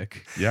 very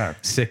sick. Yeah.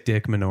 Sick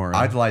dick menorah.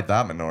 I'd light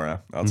that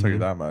menorah. I'll tell you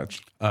that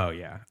much. Oh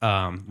yeah.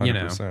 100%. You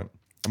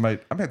know,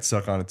 I might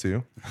suck on it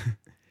too.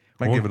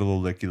 Might Won't- give it a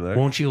little licky lick.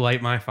 won't you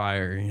light my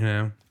fire?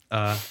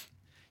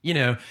 You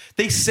know,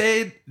 they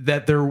said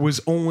that there was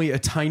only a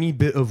tiny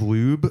bit of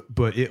lube,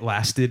 but it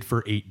lasted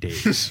for 8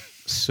 days.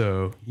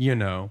 So you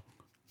know,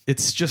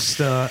 it's just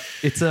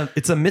it's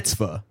a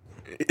mitzvah.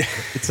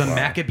 It's a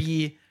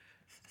Maccabee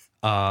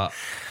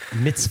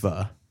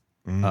mitzvah.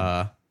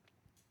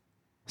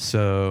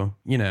 So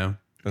you know,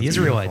 the That's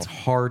Israelites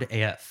beautiful. hard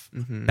AF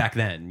back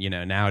then. You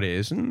know,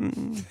 nowadays, you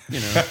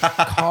know,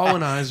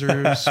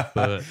 colonizers,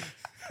 but.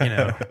 You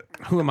know,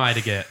 who am I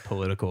to get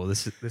political?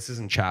 This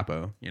isn't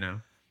Chapo, you know.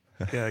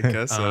 Yeah, I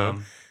guess so.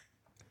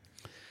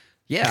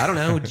 Yeah, I don't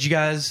know. Did you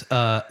guys?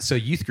 So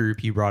youth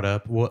group you brought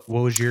up. What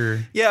was your?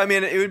 Yeah, I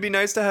mean, it would be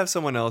nice to have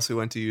someone else who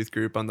went to youth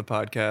group on the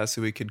podcast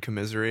so we could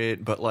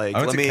commiserate. But like, I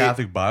went let to me.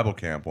 Catholic Bible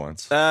camp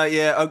once.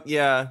 Yeah,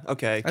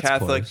 okay. That's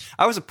Catholic. close.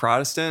 I was a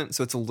Protestant,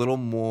 so it's a little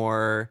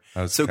more.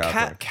 I was So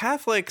Catholic.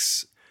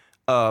 Catholics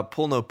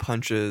pull no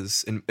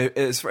punches. And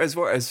as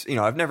far as you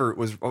know,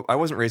 I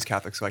wasn't raised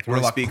Catholic, so I can We're a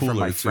only lot speak from cooler,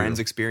 my too. friend's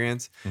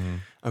experience.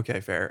 Okay,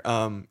 fair.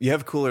 You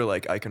have cooler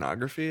like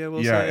iconography, I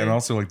will Yeah, say. and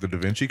also like the Da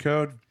Vinci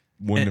Code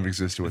wouldn't have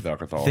existed without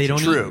Catholicism. They don't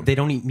True. eat. They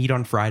don't eat meat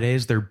on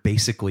Fridays. They're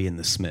basically in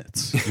the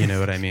Smiths. You know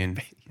what I mean?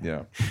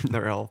 Yeah.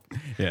 They're all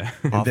Yeah.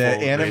 awful The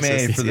anime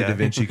racists, for the yeah. Da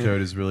Vinci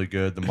Code is really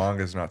good. The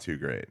manga's not too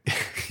great.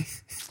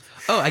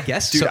 Oh, I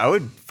guess. Dude, so, I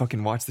would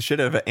fucking watch the shit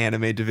out of an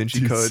anime Da Vinci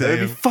Dude, Code. That would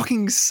be same.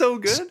 fucking so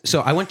good. so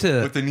I went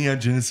to. With the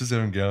Neon Genesis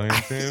Evangelion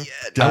theme.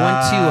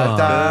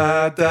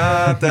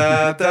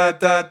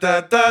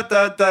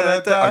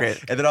 Okay,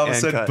 And then all of a and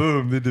sudden, cut.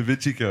 boom, the Da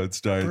Vinci Code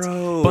starts.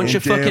 Bro, Bunch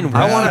of Damn fucking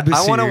right. I want to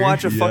Rabasir.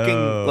 watch a fucking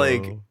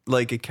Yo.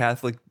 like a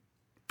Catholic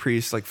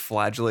priest like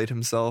flagellate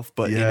himself,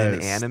 but in Yes,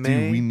 an anime.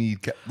 Dude, we need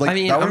I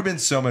mean, that would I'm- have been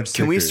so much.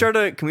 Can we sicker.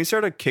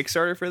 start a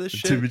Kickstarter for this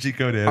Da shit? Vinci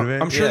Code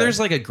anime? I'm sure Yeah. there's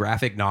like a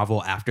graphic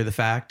novel after the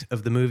fact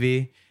of the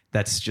movie.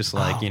 That's just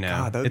like Oh, you know,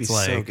 God, that would it's be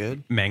so like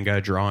good. manga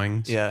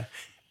drawings. Yeah.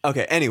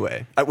 Okay.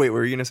 Anyway, wait.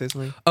 Were you gonna say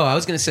something? Oh, I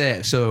was gonna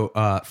say so.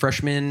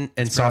 Freshman and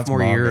pronounced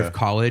sophomore year manga. of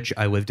college,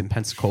 I lived in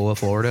Pensacola,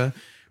 Florida,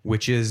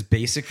 which is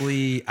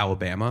basically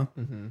Alabama.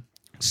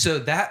 So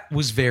that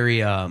was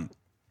very,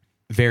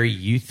 very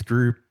youth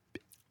group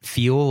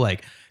feel.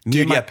 Like me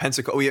Dude, and my, yeah,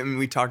 Pensacola.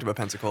 We talked about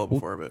Pensacola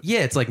before, but yeah,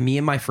 it's like me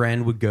and my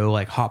friend would go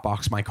like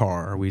hotbox my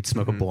car. We'd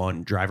smoke a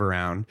blunt, drive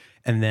around,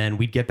 and then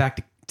we'd get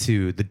back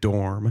to the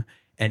dorm.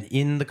 And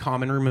in the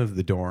common room of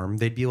the dorm,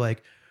 they'd be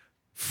like,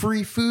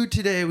 free food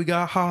today. We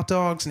got hot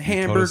dogs and told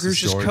us the hamburgers.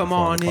 Just story come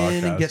before on the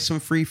in and podcast. get some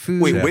free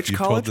food. Wait, Jeff, which you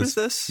told college was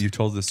this? You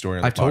told this story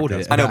on the I told podcast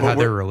it. I know, about how but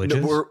they're we're,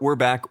 religious. no, we're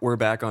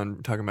back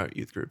on talking about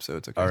youth group, so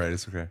it's okay. All right,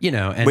 it's okay. You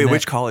know, and Wait, that-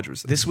 which college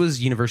was this? This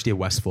was University of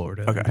West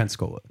Florida, in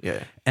Pensacola.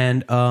 Yeah.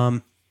 And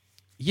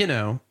you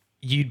know,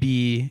 you'd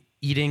be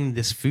eating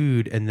this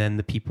food, and then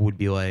the people would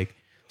be like,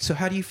 "So,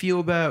 how do you feel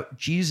about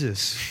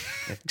Jesus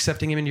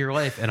accepting him into your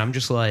life?" And I'm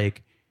just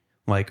like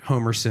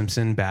Homer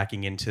Simpson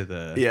backing into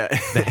the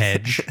the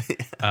hedge.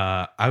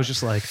 I was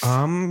just like,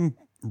 I'm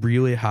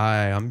really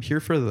high. I'm here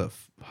for the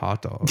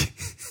hot dog.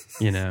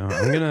 You know,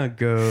 I'm gonna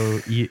go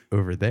eat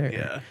over there.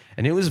 Yeah.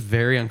 And it was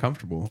very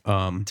uncomfortable.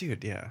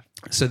 Dude, yeah.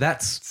 So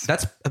that's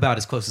about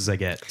as close as I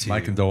get to My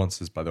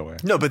condolences, by the way.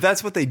 No, but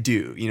that's what they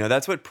do. You know,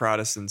 that's what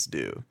Protestants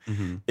do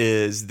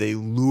is they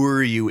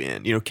lure you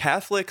in. You know,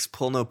 Catholics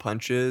pull no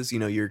punches. You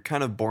know, you're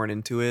kind of born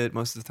into it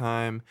most of the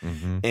time.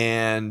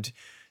 And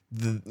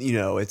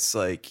it's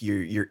like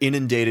you're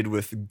inundated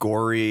with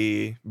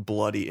gory,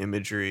 bloody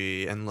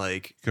imagery and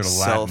like Go to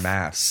Latin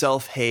mass.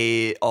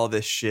 self-hate, all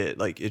this shit.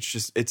 Like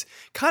it's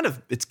kind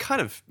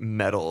of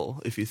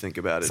metal if you think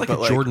about it's it. like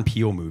but a Jordan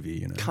Peele movie,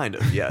 you know. kind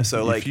of, yeah.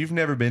 So like if you've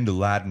never been to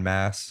Latin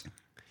mass,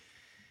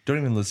 don't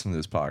even listen to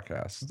this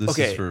podcast. This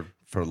Okay. is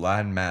for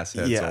Latin mass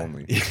heads Yeah.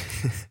 only.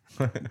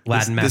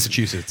 Latin,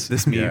 Massachusetts.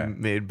 this meme Yeah.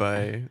 made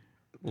by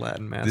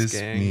Latin Mass This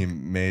Gang.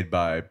 meme made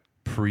by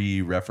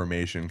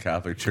pre-Reformation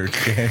Catholic Church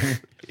gang.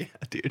 Yeah,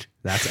 dude.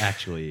 That's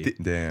actually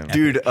Damn.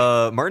 Dude,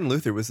 Martin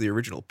Luther was the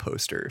original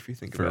poster, if you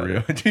think For about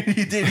real. it. Dude,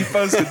 he did. He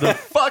posted the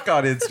fuck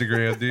on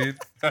Instagram, dude.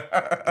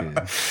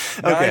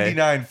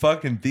 99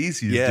 fucking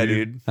theses, Yeah,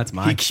 dude. dude. That's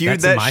my- He queued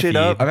that's in that my shit feed.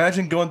 up.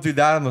 Imagine going through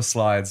that on the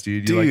slides,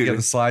 dude. You like Dude. get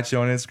the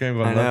slideshow on Instagram,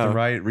 going I left and know.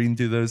 right, reading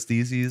through those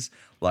theses.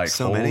 Like,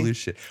 So holy many.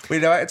 shit.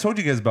 Wait, I told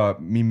you guys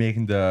about me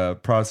making the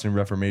Protestant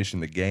Reformation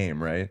the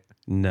game, right?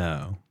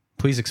 No.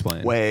 Please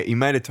explain. Wait, you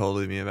might have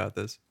told me about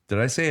this. Did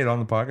I say it on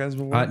the podcast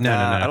before? No,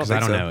 I don't 'cause I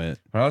think don't so. know it.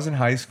 When I was in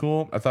high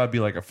school, I thought it'd be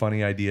like a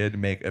funny idea to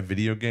make a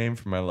video game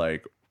for my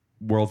like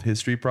world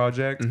history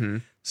project.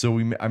 So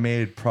I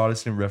made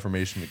Protestant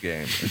Reformation the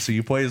game, and so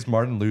you play as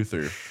Martin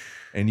Luther,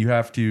 and you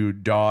have to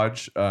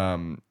dodge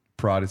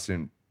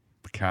Protestant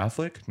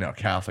Catholic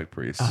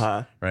priests,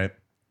 right?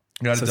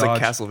 You got So to it's like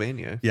dodge.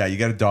 Castlevania. Yeah, you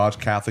got to dodge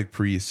Catholic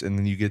priests, and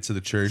then you get to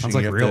the church. Sounds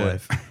and like you real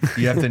have to, life.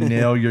 you have to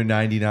nail your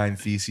 99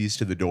 theses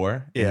to the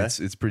door. and Yeah.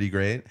 it's pretty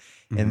great.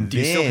 And Do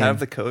you still then- have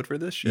the code for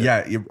this shit? Yeah,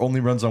 it only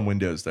runs on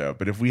Windows though.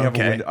 But if we have a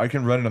Okay. window, I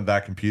can run it on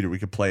that computer. We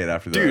could play it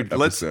after the Dude,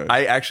 episode.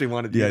 I actually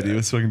want to do yeah, that. dude,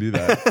 let's fucking do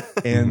that.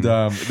 And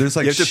there's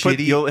like You have to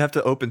shitty. you'll have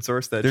to open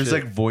source that There's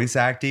shit. like voice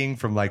acting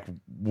from like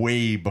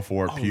way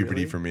before puberty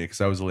really? for me because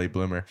I was a late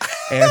bloomer.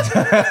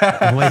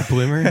 And Late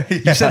bloomer?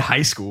 You said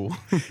high school.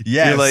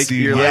 yes, You're like-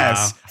 dude, you're like,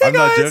 yes. "Hey, I'm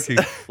not guys."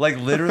 joking. Like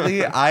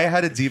literally, I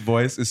had a deep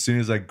voice as soon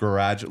as I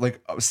graduated.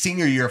 Like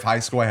senior year of high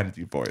school, I had a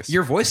deep voice.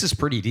 Your voice is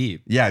pretty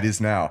deep. Yeah, it is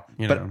now.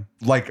 You but know.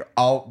 like,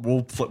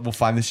 we'll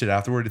find this shit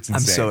afterward. It's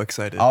insane. so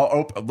excited.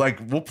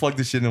 We'll plug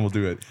this shit and we'll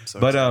do it.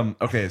 But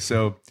okay,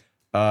 so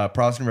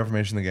Protestant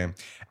Reformation, the game.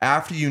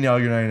 After you nail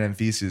your 99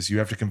 theses, you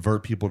have to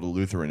convert people to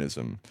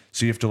Lutheranism.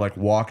 So you have to like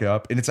walk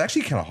up, and it's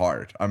actually kind of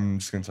hard. I'm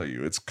just gonna tell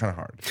you, it's kind of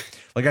hard.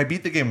 Like I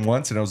beat the game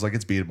once, and I was like,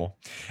 it's beatable,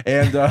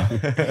 and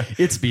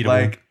It's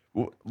beatable.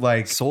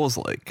 like Souls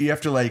like. you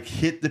have to like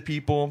hit the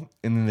people,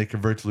 and then they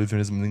convert to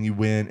Lutheranism, and then you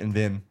win, and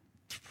then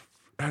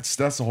that's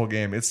the whole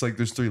game. It's like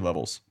there's 3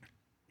 levels.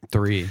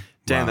 3.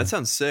 Damn, Wow. that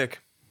sounds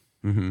sick.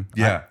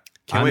 Yeah.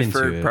 Can't I'm wait into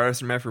for it.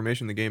 Protestant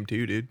Reformation the game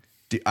too, dude.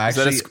 Is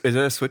Is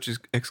that a Switch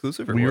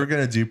exclusive or we what? were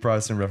gonna do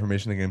Protestant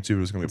Reformation in the game too. But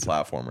it was gonna be a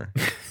platformer,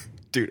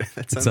 Dude,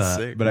 that sounds a-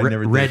 sick. but I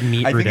never did. Red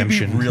Meat I think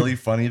Redemption. it'd be really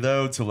funny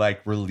though to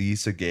like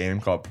release a game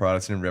called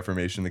Protestant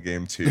Reformation the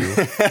game 2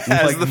 with as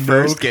like the no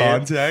first game.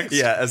 context.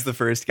 Yeah, as the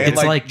first game. And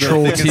It's like the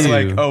Troll thing is 2.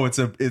 like, oh,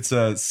 it's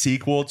a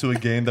sequel to a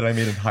game that I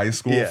made in high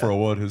school Yeah. for a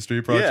world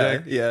history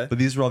project. yeah. But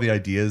these were all the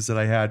ideas that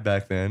I had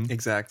back then.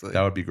 Exactly.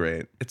 That would be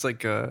great. It's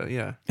like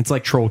yeah. It's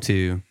like Troll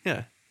 2.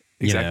 Yeah.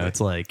 You Exactly. know,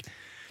 it's like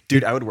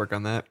Dude, I would work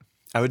on that.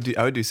 I would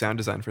do sound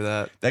design for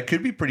that. That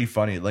could be pretty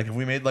funny. Like if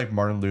we made like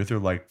Martin Luther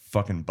like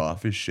fucking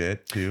buff as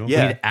shit too.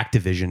 Yeah. we need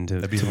Activision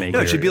to be make No,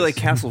 it. it should be like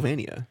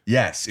Castlevania.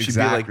 Yes, It should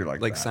exactly be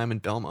like that. Simon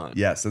Belmont.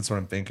 Yes, that's what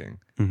I'm thinking.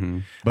 Mm-hmm.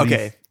 But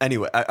Okay.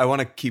 Anyway, I want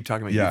to keep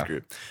talking about Yeah. youth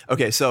group.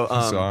 Okay, so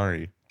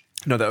sorry.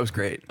 no, that was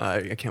great.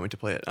 I can't wait to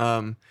play it.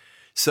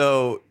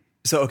 So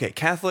okay,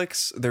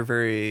 Catholics, they're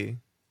very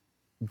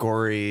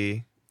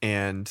gory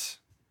and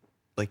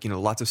like, you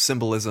know, lots of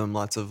symbolism,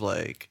 lots of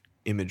like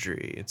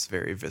imagery. It's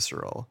very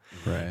visceral.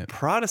 Right.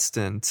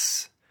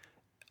 Protestants,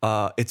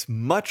 it's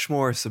much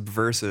more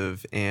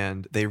subversive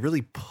and they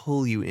really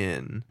pull you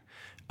in.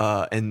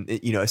 And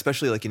you know,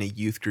 especially like in a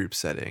youth group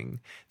setting,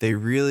 they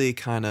really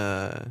kind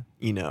of,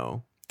 you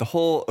know, the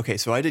whole. Okay,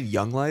 so I did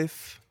Young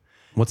Life.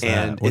 What's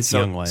And that? What's so,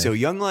 Young Life? So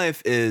Young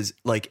Life is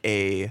like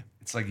a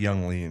It's like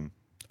Young Lean.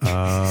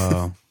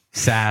 Oh,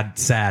 sad,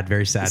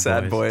 very sad.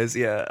 Sad Boys.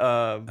 Yeah.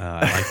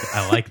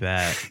 I like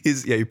that.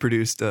 He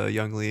produced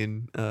Young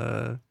Lean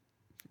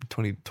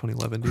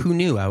 2011. Dude. Who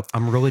knew?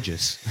 I'm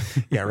religious.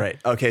 Yeah, right.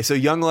 Okay, so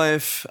Young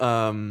Life,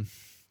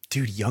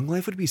 dude, Young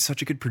Life would be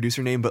such a good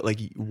producer name, but like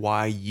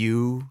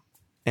YUNG,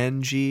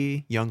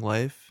 Young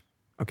Life.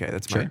 Okay,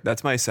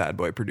 that's my sad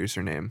boy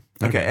producer name.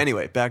 Okay,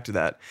 anyway, back to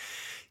that.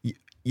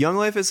 Young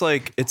Life is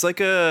like, it's like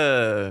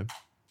a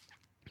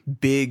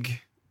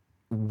big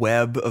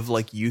web of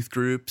like youth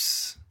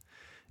groups,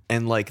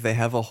 and like they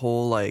have a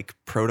whole like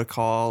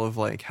protocol of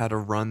like how to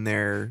run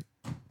their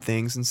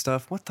things and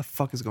stuff. What the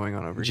fuck is going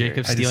on over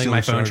Jacob's here? stealing steal my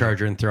a phone charger.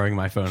 charger and throwing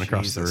my phone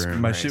across the Jesus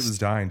room. My Christ. shit was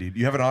dying, dude.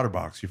 You have an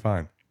OtterBox. You're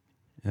fine.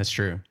 That's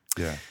true.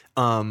 Yeah.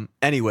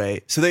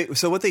 Anyway,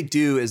 so what they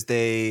do is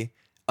they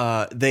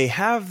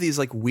have these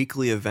like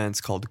weekly events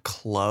called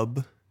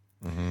Club,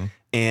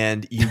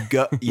 and you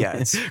go, yeah,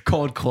 it's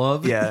Called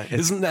club. Yeah, it's-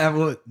 isn't that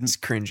what? it's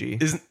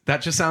cringy. Isn't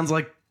that just sounds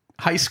like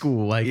high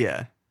school? Like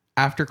Yeah.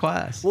 after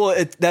class. Well,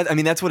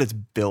 that's what it's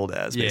billed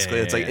as. Basically,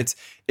 Yeah, it's yeah, like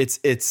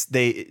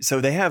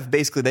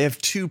yeah. they have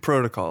two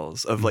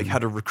protocols of like how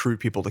to recruit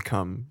people to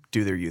come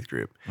do their youth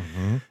group.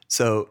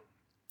 So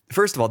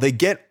first of all, they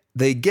get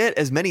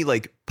as many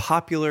like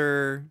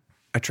popular,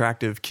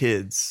 attractive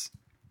kids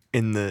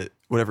in the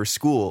whatever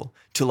school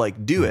to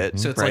like do it.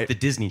 So it's right? like the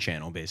Disney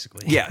Channel,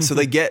 basically. Yeah, so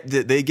they get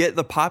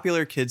the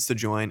popular kids to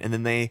join, and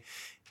then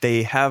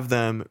they have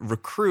them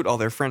recruit all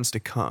their friends to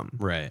come.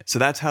 Right. So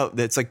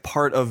that's like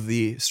part of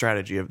the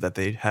strategy of that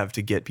they have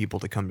to get people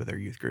to come to their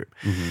youth group.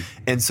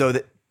 And so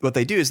what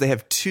they do is they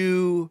have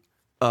two,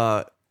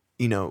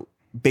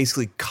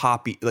 basically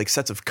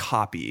sets of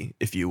copy,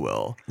 if you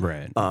will,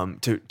 Right.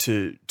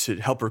 to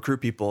help recruit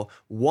people.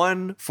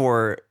 One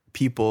for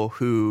people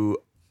who,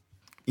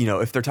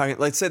 if they're talking,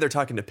 let's say they're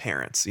talking to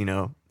parents,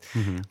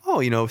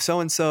 oh, so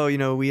and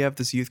so, we have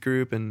this youth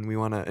group and we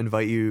want to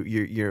invite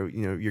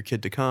your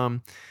kid to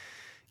come.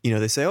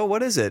 They say, oh,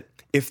 what is it?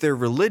 If they're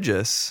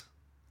religious,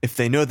 if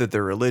they know that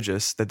they're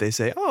religious, that they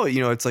say, oh,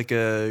 it's like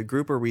a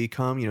group where we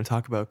come,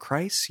 talk about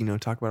Christ,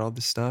 talk about all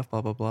this stuff,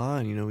 blah, blah, blah.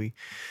 And, we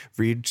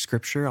read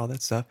scripture, all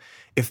that stuff.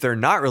 If they're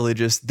not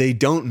religious, they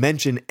don't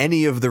mention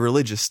any of the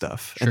religious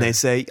stuff. Sure. And they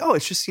say, oh,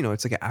 it's just,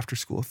 it's like an after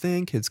school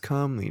thing. Kids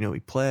come, we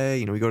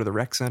play, we go to the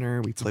rec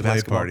center, we play Play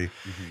basketball. party.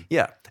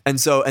 Yeah. And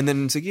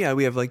then it's like, yeah,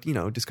 we have like,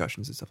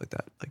 discussions and stuff like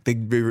that. Like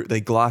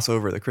they gloss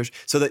over the Christian.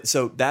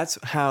 So that's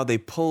how they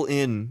pull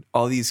in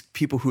all these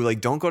people who like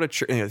don't go to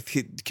church.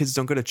 Kids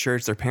don't go to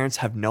church. Their parents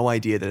have no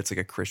idea that it's like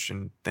a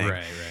Christian thing.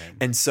 Right.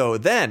 And so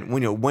then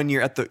when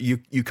you're at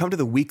you come to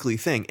the weekly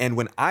thing. And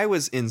when I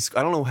was I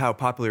don't know how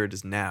popular it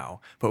is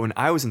now, but when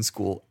I was in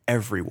school,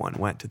 everyone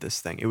went to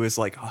this thing. It was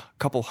like a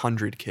couple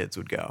hundred kids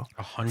would go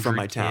 100 from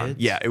my town. kids?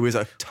 Yeah. It was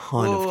a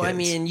ton of Well, kids. I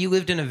mean, you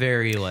lived in a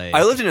very like.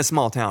 I lived in a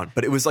small town,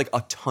 but it was like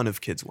a ton of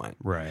kids went.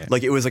 Right.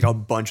 Like it was like a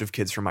bunch of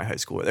kids from my high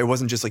school. It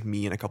wasn't just like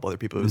me and a couple other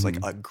people. It was like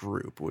a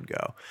group would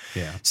go.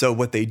 Yeah. So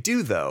what they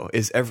do though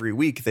is every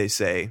week they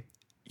say,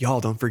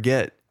 y'all don't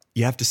forget,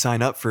 you have to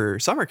sign up for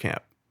summer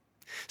camp.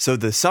 So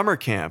the summer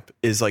camp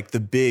is like the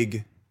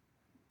big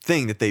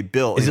thing that they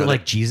built. Is it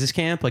like Jesus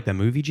Camp, like the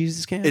movie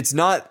Jesus Camp? It's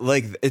not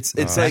like it's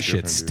that like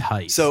shit's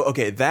tight. so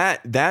okay,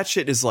 that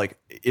shit is like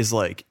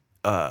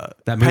That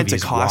movie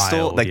is Pentecostal,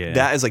 wild, like yeah.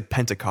 that is like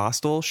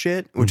Pentecostal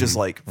shit, which is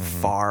like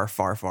far,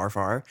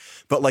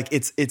 but like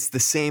it's the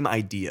same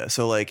idea.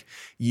 So like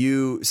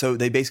so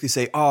they basically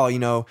say, oh,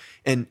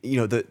 and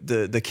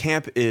the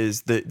camp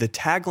is the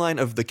tagline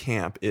of the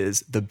camp is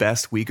the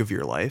best week of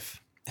your life.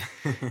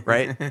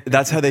 Right?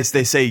 That's how they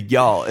say,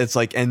 y'all. It's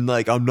like, and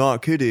like, I'm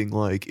not kidding.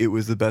 Like, it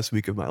was the best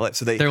week of my life.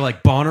 So They're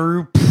like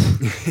Bonnaroo.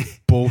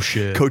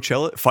 Bullshit.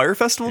 Coachella Fire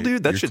Festival,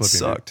 dude, that You're shit clipping it.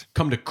 sucked.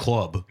 Come to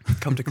club.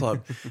 Come to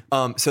club.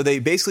 So they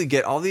basically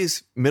get all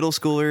these middle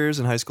schoolers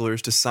and high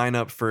schoolers to sign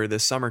up for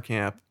this summer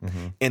camp.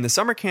 And the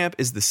summer camp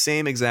is the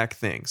same exact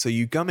thing. So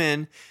you come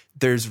in,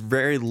 there's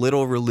very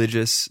little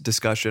religious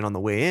discussion on the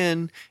way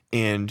in.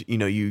 And,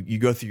 you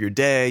go through your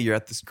day, you're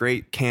at this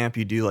great camp.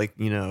 You do like,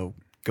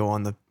 go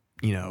on the,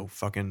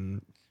 fucking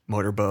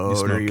motorboat,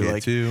 smoke or you're it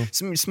like too.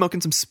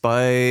 smoking some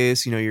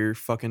spice, you're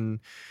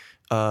fucking,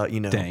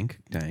 Dank.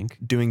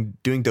 doing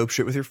dope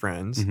shit with your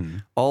friends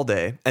all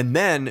day. And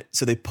then,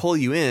 so they pull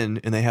you in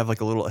and they have like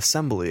a little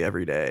assembly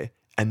every day.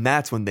 And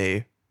that's when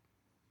they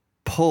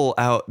pull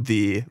out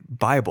the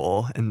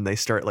Bible and they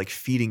start like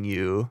feeding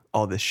you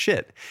all this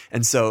shit.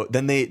 And so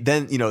then the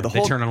They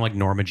whole, turn on like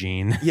Norma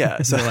Jean.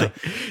 yeah. So They're like,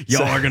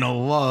 y'all are gonna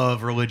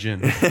love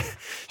religion.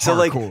 so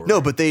like, Hardcore.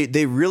 no, but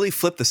they really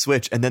flip the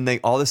switch. And then they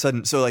all of a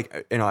sudden, so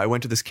like, I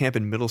went to this camp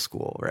in middle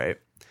school, right?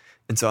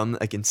 And so I'm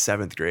like in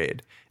 7th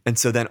grade. And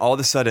so then all of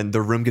a sudden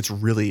the room gets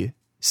really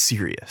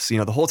serious.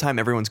 The whole time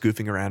everyone's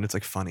goofing around. It's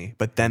like funny,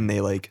 but then they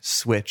like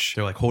switch.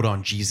 They're like, hold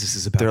on, Jesus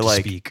is about They're to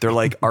like, speak.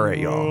 all right,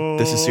 y'all,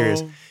 this is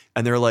serious.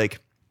 And they're like,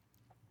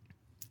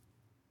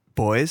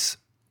 boys,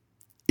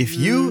 if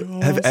you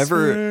have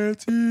ever,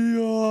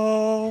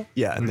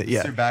 yeah, and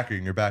yeah, You're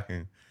backing. You're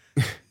backing.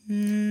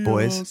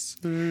 boys,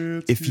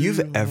 if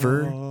you've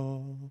ever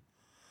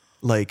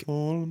like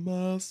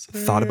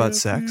thought about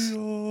sex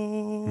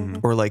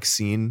or like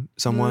seen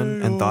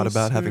someone and thought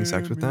about having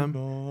sex with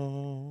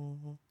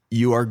them,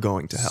 you are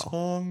going to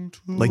hell.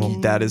 Like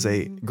that is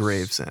a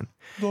grave sin.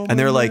 And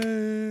they're like,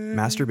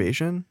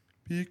 masturbation?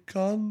 If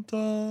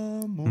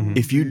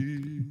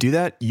you do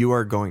that, you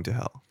are going to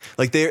hell.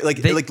 Like they're like,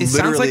 It literally,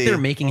 sounds like they're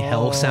making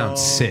hell sound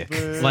sick.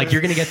 Like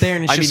you're gonna get there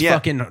and it's just yeah.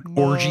 fucking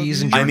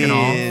orgies and I jerking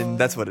mean, off.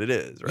 that's what it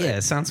is, right? Yeah,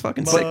 it sounds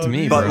fucking sick to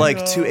me. But bro.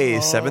 like to a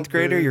 7th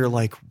grader, you're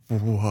like,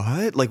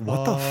 what? Like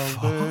what the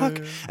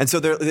fuck? And so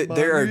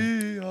they are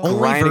only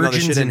grinding all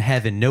this virgins shit in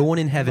heaven. No one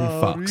in heaven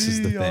fucks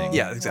is the thing.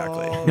 Yeah,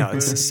 exactly. No,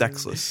 it's a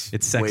sexless.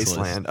 It's sexless.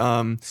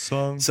 Wasteland.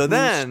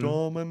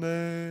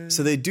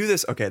 So they do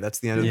this. Okay, that's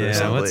the end of the Yeah,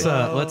 assembly.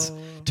 let's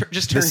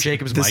just turn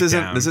Jacob's this mic isn't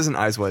down. this isn't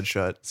Eyes Wide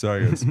Shut.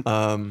 Sorry, guys.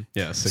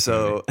 Yeah, sick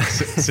So- movie.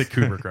 sick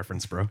Kubrick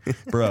reference, bro.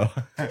 Bro.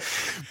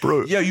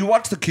 Bro, Yo, you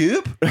watch the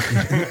Cube?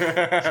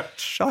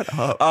 shut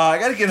up. I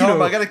gotta get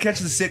home. I gotta catch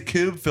the sick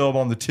Cube film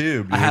on the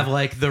tube. I dude. have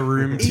like the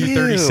room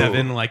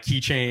 237 like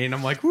keychain.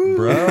 I'm like, woo,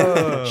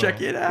 Bro.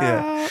 check it out.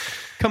 Yeah.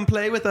 Come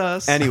play with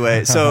us.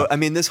 Anyway, so I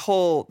mean, this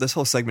whole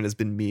segment has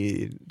been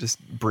me just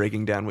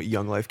breaking down what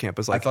Young Life Camp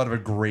is I like. thought of a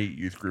great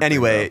youth group.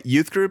 Anyway, right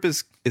youth group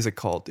is a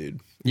cult, dude.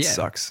 It Yeah.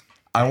 sucks.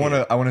 now. I want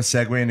to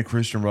segue into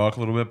Christian rock a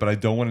little bit, but I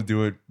don't want to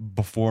do it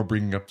before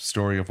bringing up the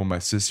story of when my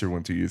sister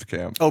went to youth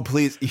camp. Oh,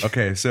 please.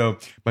 Okay, so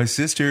my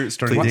sister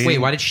started dating. Wait,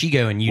 why did she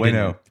go and you Wait,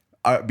 didn't?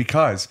 no.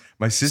 Because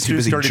my sister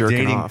busy started jerking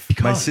dating. off. My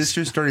Because.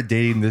 sister started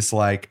dating this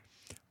like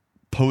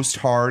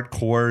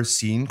post-hardcore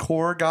scene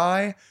core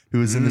guy who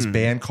was in this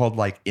band called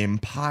like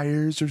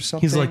Empires or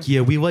something. He's like,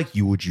 yeah, we like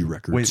Eulogy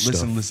Records. wait,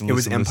 stuff. listen. It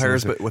was listen,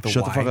 Empires, listen. but with a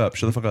Shut Y. the fuck up.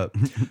 Shut the fuck up.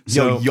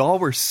 Yo, y'all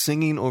were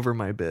singing over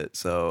my bit,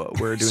 so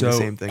we're doing the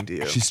same thing to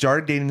you. She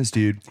started dating this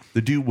dude.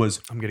 The dude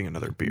was I'm getting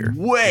another beer.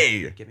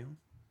 way, Give me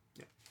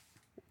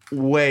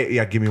one.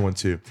 yeah, give me one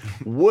too.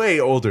 Way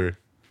older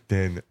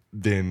than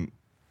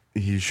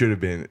he should have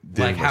been. Like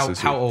dating my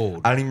sister. how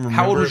old? I don't even remember.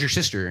 How old was your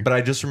sister? But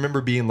I just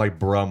remember being like,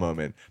 bruh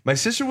moment. My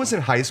sister was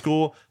in high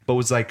school, but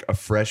was like a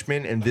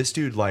freshman, and this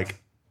dude,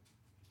 like,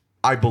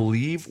 I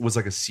believe was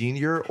like a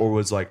senior or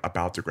was like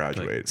about to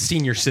graduate.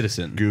 Senior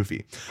citizen.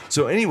 Goofy.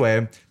 So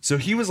anyway, so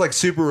he was like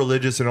super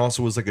religious and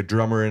also was like a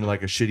drummer in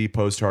like a shitty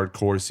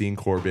post-hardcore scene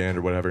core band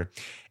or whatever.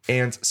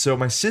 And so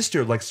my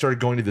sister like started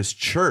going to this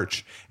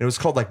church, and it was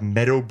called like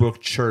Meadowbrook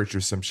Church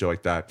or some shit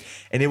like that.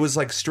 And it was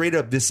like straight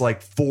up this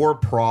like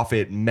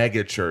for-profit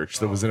mega church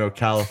that was in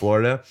Ocala,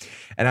 Florida.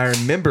 And I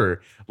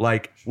remember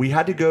like we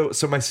had to go.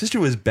 So my sister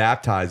was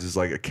baptized as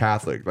like a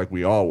Catholic, like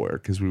we all were,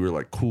 because we were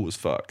like cool as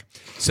fuck.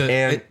 So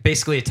And- it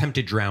basically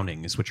attempted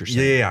drowning is what you're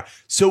saying. Yeah.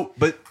 So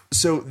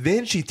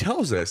then she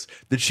tells us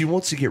that she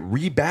wants to get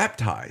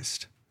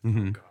rebaptized.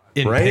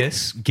 In Right?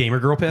 piss? Gamer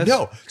girl piss?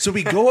 No. So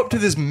we go up to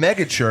this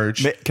mega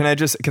church. Can I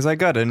just, because I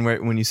got in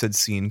when you said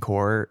scene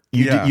core,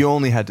 you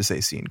only had to say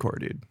scene core,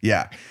 dude.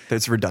 Yeah.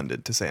 That's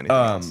redundant to say anything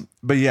else.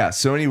 But yeah.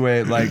 So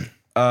anyway, like,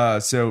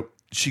 so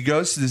she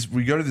goes to this.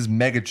 We go to this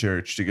mega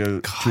church to go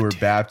to her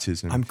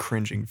baptism. I'm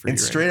cringing for you. and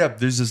right straight up,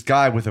 there's this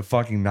guy with a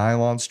fucking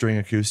nylon string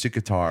acoustic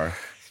guitar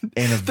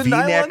and a The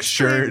nylon V-neck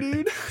string,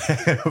 shirt,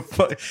 dude. and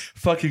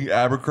fucking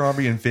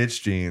Abercrombie and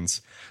Fitch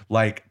jeans.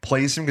 Like,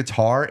 plays some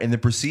guitar and then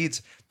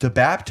proceeds to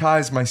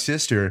baptize my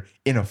sister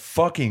in a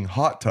fucking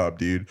hot tub,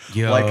 dude.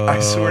 Yo. Like, I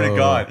swear to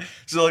God.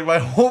 So, like, my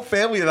whole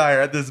family and I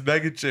are at this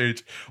mega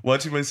church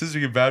watching my sister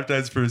get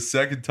baptized for a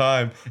second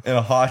time in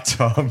a hot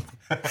tub.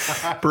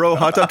 Bro,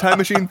 Hot Tub Time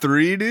Machine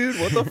 3, dude?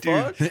 What the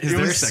fuck? Is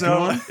there a second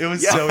one? It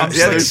was Yeah, so I'm I'm Yeah,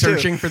 just there's like two.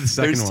 searching for the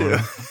second There's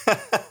one.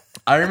 two.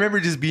 I remember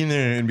just being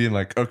there and being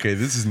like, okay,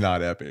 this is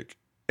not epic.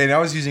 And I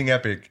was using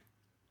epic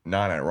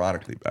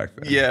non-ironically back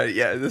then.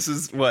 Yeah. This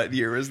is, what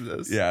year is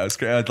this? Yeah, it was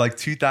great. Like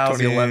 2000,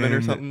 2011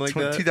 or something like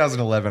that?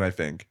 2011, I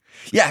think.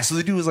 Yeah, so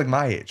the dude was like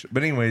my age.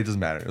 But anyway, it doesn't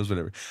matter. It was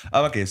whatever.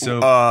 Okay, so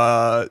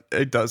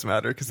It does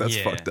matter because that's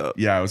Yeah. fucked up.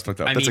 yeah, it was fucked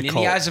up. I That's mean, a in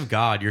call, the eyes of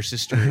God, your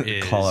sister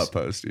is call out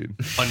post, dude.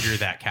 under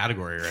that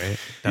category, right?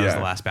 That was Yeah.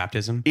 the last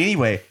baptism.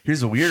 Anyway,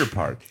 here's the weirder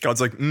part. God's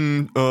like,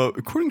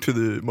 according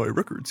to my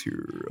records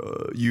here,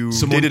 you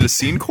Someone- dated a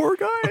scene core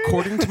guy?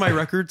 According to my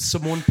records,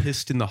 someone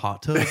pissed in the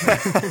hot tub.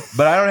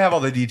 But I don't have all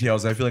the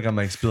details. I feel like I'm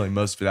like spilling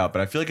most of it out.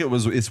 But I feel like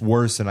it's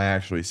worse than I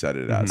actually said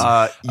it as.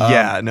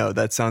 Yeah, no,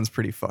 that sounds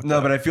pretty fucked No,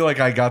 up. but I feel like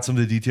I got some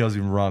of the details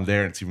even wrong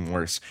there, and it's even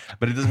worse.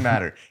 But it doesn't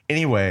matter.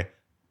 Anyway,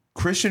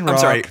 Christian rock. I'm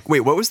sorry. Wait,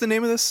 what was the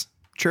name of this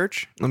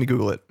church? Let me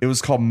Google it. It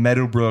was called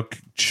Meadowbrook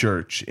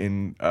Church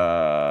in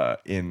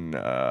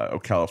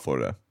Ocala,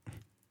 Florida.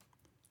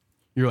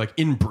 You're like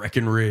in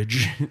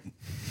Breckenridge. Wait,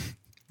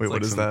 It's what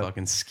like is some that?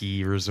 fucking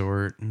ski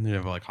resort. And they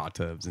have like hot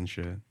tubs and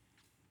shit.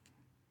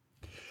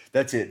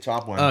 That's it.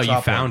 Top one. Oh, you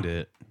found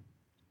it.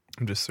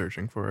 I'm just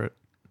searching for it.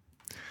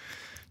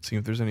 Seeing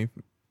if there's any.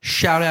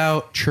 Shout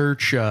out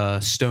church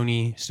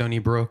Stony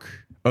Brook.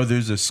 Oh,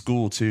 there's a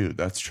school too.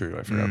 That's true.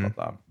 I forgot about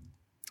that.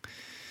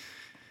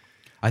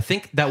 I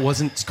think that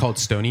wasn't called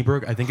Stony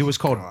Brook. I think it was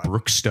called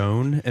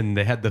Brookstone, and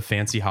they had the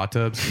fancy hot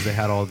tubs because they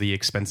had all the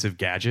expensive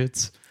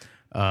gadgets.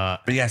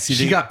 But yeah, see,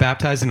 She got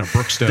baptized in a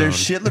Brookstone. their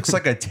shit looks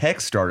like a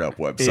tech startup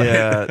website.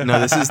 Yeah, no,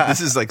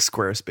 this is like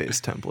Squarespace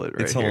template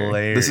right It's here.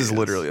 hilarious. This is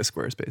literally a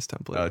Squarespace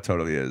template. It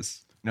totally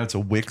is. No, it's a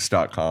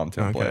Wix.com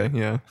template. Okay,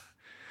 yeah.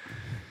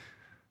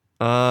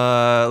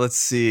 Let's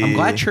see. I'm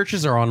glad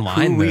churches are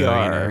online. Who we though,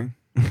 are.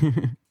 You know?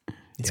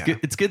 It's Yeah. good.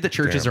 It's good that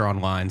churches Damn. are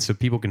online so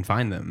people can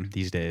find them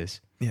these days.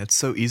 Yeah, it's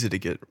so easy to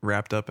get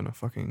wrapped up in a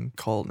fucking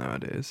cult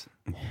nowadays.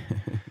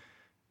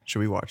 Should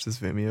we watch this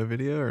Vimeo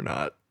video or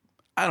not?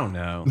 I don't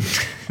know.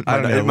 I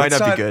don't know. It might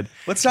Let's not be good.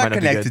 Let's Might not not be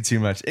connect good. it too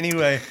much.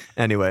 Anyway,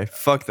 Anyway,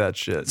 fuck that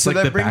shit. It's So like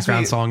that the brings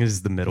background me- song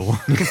is the middle.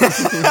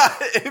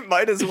 It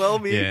might as well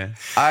be.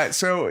 Yeah.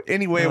 so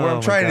anyway, what Oh I'm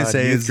my trying to God,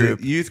 say youth is group.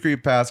 that youth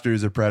group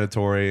pastors are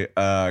predatory.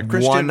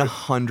 Christian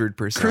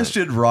 100%.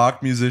 Christian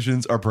rock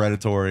musicians are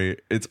predatory.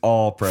 It's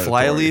all predatory.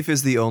 Flyleaf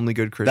is the only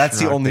good Christian. That's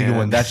the rock only band. good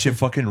one. That shit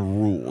fucking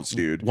rules,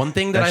 dude. One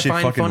thing that I shit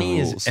find fucking funny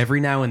rules. is every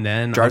now and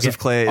then Jars I'll of get,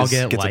 Clay I'll is-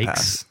 get gets a likes.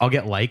 pass. I'll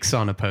get likes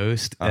on a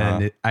post,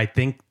 and I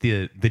think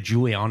the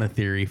Juliana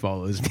theory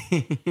follows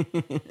me.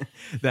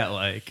 That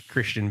like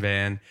Christian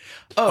band.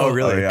 Oh,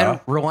 really? Oh, yeah.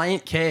 And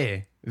Reliant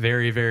K,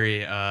 very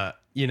very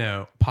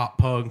pop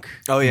punk.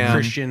 Oh, yeah.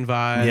 Christian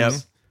vibes.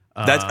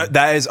 Yep.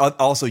 That is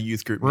also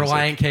youth group music.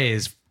 Reliant K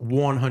is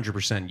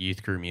 100%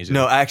 youth crew music.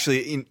 No,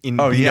 actually,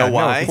 Oh, you yeah, know no,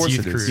 why? of course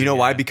Youth it is. crew. You know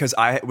why? Yeah. Because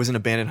I was in a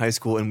band in high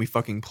school and we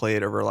fucking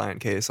played a Reliant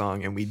K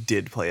song and we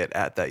did play it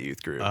at that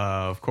youth group.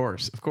 Of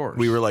course.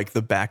 We were like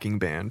the backing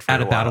band for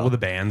at a while. battle of the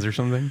bands or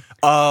something.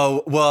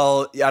 Oh,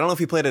 well, I don't know if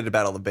we played it at a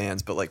battle of the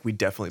bands, but like we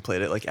definitely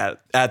played it like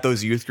at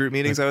those youth group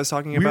meetings I was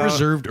talking We about.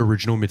 reserved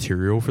original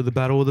material for the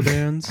Battle of the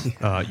Bands.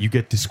 You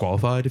get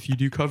disqualified if you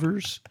do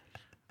covers.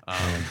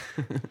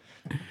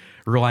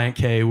 Reliant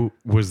K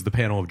was the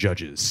panel of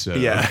judges, so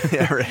Yeah,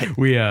 yeah,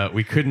 right.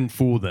 we couldn't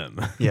fool them.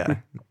 Yeah.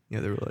 Yeah,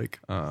 they were like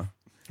What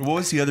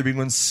was the other big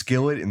one?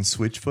 Skillet and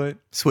Switchfoot.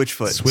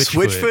 Switchfoot.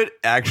 Switchfoot. Switchfoot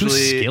actually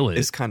Who's Skillet?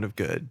 is kind of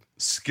good.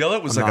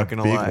 Skillet was I'm like not a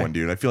gonna big lie. one,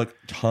 dude. I feel like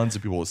tons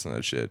of people listen to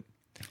that shit.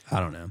 I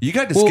don't know. You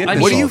got to Well, skip I-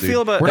 this What do all, you dude.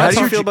 feel about? We're How not do you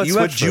talking- feel about you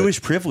have Switchfoot?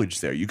 Jewish privilege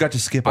there. You got to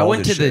skip I all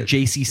went to this the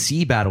shit.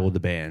 JCC Battle of the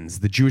Bands,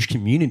 the Jewish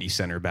Community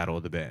Center Battle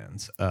of the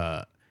Bands.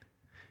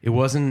 It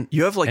wasn't.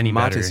 You have like any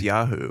Matis better.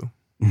 Yahoo.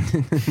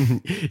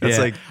 That's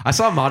like- I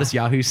saw Modest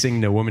Yahoo sing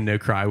 "No Woman No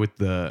Cry" with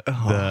the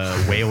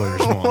Wailers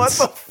What once.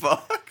 the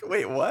fuck?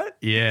 Wait, what?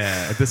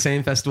 Yeah, at the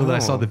same festival that I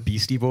saw Oh. the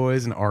Beastie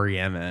Boys and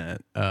REM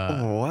at.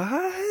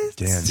 What?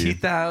 Damn, dude.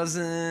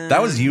 2000.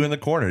 That was you in the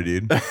corner,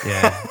 dude.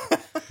 Yeah.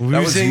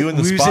 was you in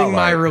the losing spotlight.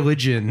 my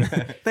religion.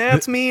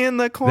 That's me in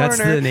the corner. That's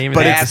the name of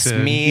But the it's-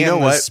 episode. You know in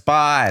the what?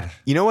 spot.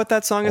 You know what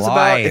that song is about?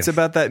 Live. It's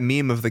about that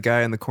meme of the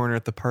guy in the corner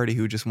at the party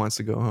who just wants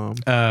to go home.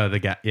 The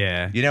guy.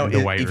 Yeah. You know, the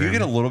if, white if you room.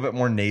 get a little bit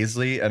more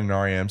nasally at an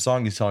REM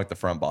song, you sound like the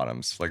front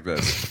bottoms, like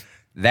this.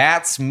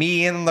 That's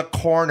me in the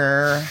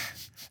corner.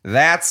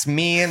 That's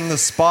me in the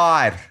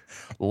spot.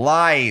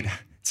 Light.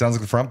 Sounds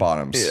like the front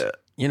bottoms.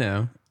 you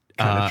know,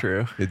 Kind of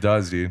true. It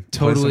does, dude.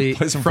 totally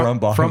Play some front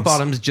bottoms. Front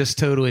bottoms just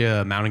totally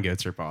a Mountain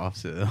Goats ripoff.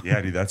 So.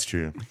 Yeah, dude, that's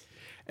true.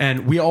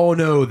 And we all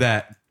know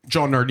that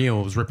John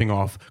Nardino was ripping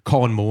off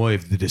Colin Malloy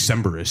of the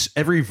Decemberists.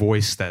 Every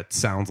voice that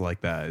sounds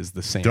like that is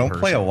the same. Don't person.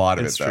 play a lot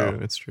of It's it though. true.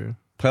 It's true.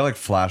 Play like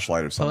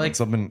Flashlight or something. like-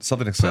 something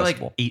Play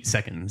accessible. like 8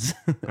 seconds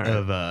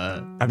of.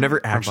 I've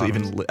never actually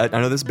even. I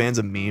know this band's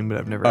a meme, but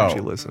I've never Oh.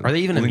 actually listened. Are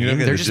they even a Well, then you don't meme?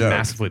 get They're the just joke.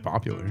 massively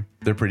popular.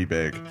 They're pretty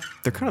big.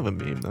 They're kind of a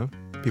meme though.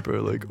 People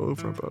are like, "Oh,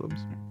 front bottoms."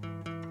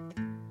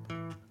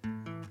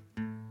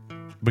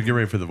 But get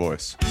ready for the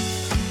voice.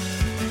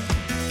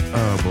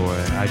 Oh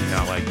boy, I do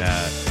not like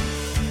that.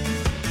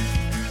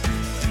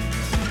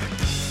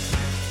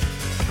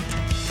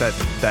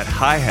 That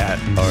hi hat.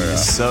 Oh, yeah.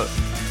 So,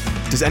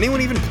 does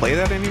anyone even play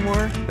that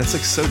anymore? That's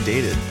like so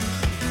dated.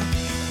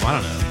 Well, I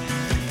don't know.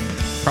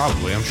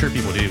 Probably. I'm sure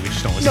people do. We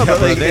just don't listen. No, to but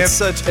but like they it's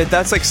such.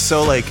 That's like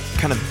so like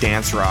kind of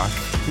dance rock.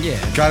 Yeah.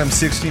 Got him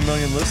 16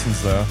 million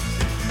listens though.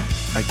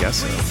 I guess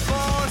so.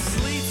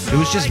 It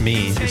was just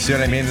me. You see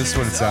what I mean? This is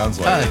what it sounds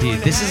like. Dude,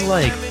 this is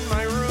like.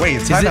 Wait,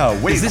 Is, time it-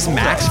 out. Wait, is this hold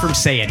Max up. from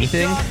Say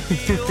Anything?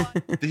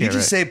 Did he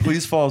just say,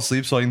 please fall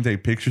asleep so I can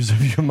take pictures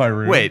of you in my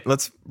room? Wait,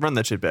 let's run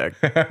that shit back.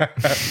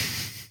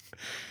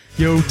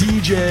 Yo,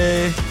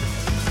 DJ.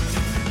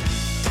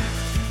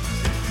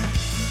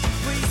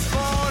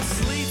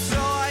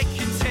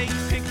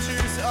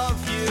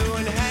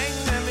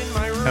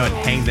 I would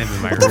hang them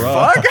in my room.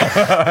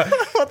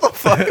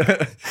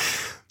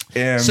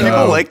 And, So-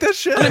 People like this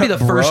shit. I'm gonna be the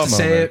first to Bro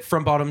say moment. it.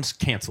 From Bottoms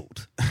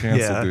canceled. Cancel,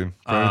 Yeah. dude.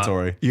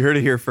 Predatory. You heard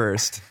it here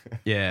first.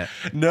 Yeah.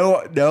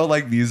 No,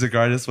 like music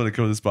artists want to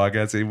come to this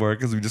podcast anymore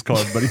because we just call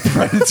everybody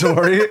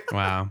predatory.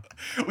 Wow.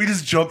 We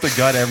just jump the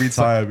gun every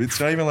time. It's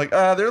not even like,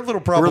 they're a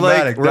little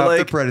problematic. we're no, they're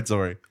like-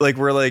 predatory. Like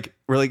we're like,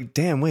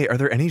 damn. Wait, are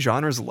there any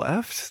genres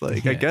left?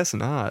 Like, I Yeah. guess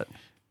not.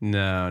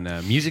 No.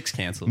 Music's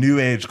canceled. New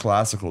age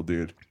classical,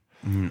 dude.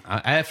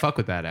 I fuck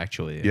with that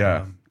actually.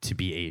 Yeah. To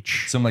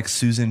BH. Some like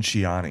Susan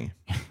Ciani.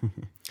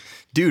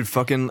 Dude,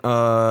 fucking.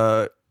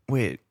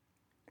 Wait.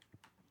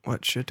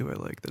 What shit do I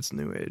like? That's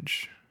new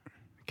age. I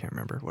can't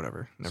remember.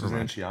 Whatever. Never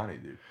mind.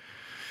 Ciani, dude.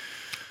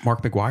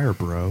 Mark McGuire,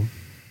 bro.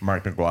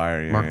 Mark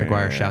McGuire. Yeah, Mark yeah,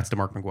 McGuire. yeah. Shouts to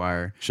Mark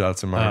McGuire.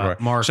 Shouts to Mark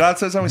McGuire. Mark. Shouts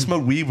to the time we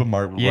smoked weed with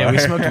Mark McGuire. Yeah, we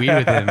smoked weed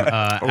with him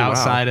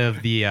outside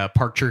of the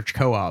Park Church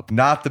Co-op.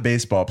 Not the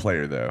baseball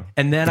player though.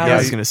 And then I I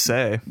was was gonna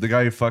say. The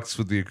guy who fucks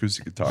with the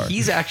acoustic guitar.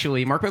 He's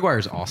actually Mark McGuire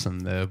is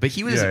awesome though, but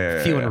he was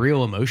Yeah, feeling yeah.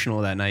 real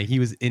emotional that night. He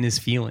was in his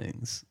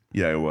feelings.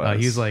 Yeah, it was.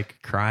 He was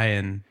like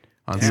crying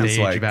on He was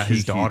stage like, about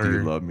his "Kiki, do you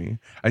daughter. love me?"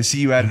 I see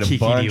you added Kiki, a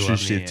do you bunch love of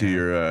shit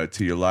me?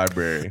 to your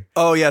library.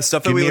 Oh yeah,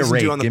 stuff that Give we me a listen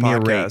rate. to on the Give me a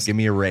rate. podcast. Give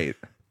me a rate.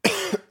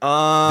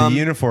 The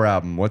Uniform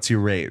album. What's your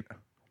rate?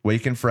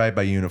 Wake and Fried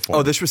by Uniform.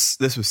 Oh, this was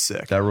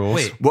sick. that rules.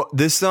 Wait. Well,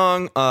 this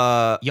song,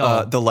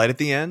 Y'all. the light at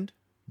the end,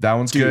 That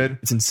one's dude, good.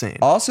 it's insane.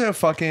 Also,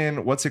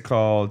 fucking what's it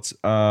called?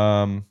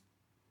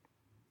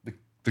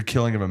 The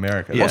Killing of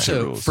America. Yeah. That shit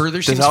Also, rules. Further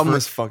This seems album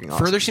was fucking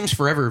awesome. Further seems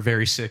forever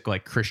very sick,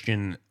 like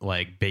Christian,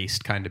 like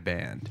based kind of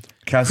band.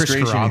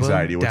 Castration Chris Carrabba,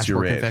 Anxiety. What's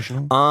your Dashboard rate?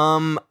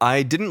 Confessional?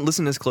 I didn't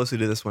listen as closely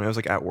to this one. I was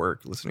like at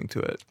work listening to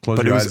it, Close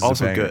but it Your was Eyes is a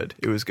also banger. good.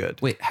 It was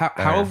good. Wait, how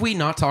have we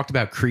not talked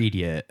about Creed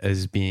yet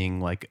as being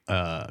like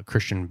a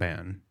Christian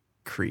band?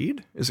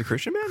 Creed is a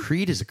Christian band.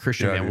 Creed is a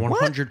Christian Yeah, band,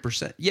 dude.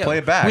 100%. Yeah, Play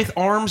it back. with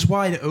arms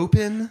wide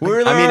open. I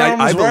mean,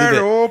 I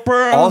believe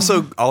it.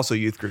 Also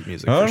youth group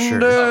music for sure.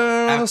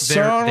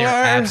 They're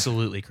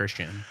absolutely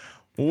Christian.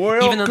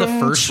 Even though the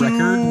first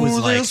record was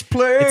like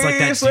it's like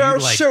that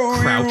dude like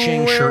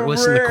crouching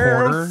shirtless in the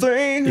corner,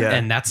 Yeah.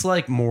 and that's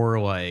like more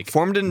like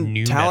Formed in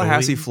new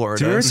Tallahassee, metal-y. Florida.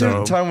 Do you remember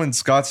the so time when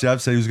Scott Stapp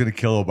said he was going to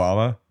kill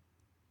Obama?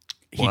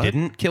 He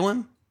didn't kill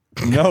him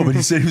No, but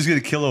he said he was going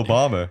to kill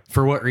Obama.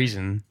 for what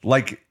reason?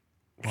 Like,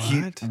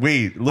 What?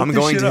 wait, look I'm this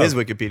going shit to up. his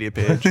Wikipedia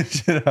page. Look this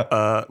shit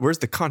up. Where's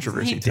the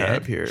controversy He tab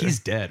dead? here? He's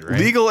dead, right?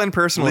 Legal and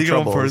personal Legal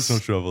and troubles. personal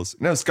troubles.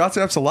 No, Scott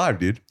Stapp's alive,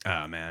 dude.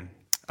 Oh man.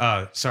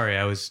 Sorry,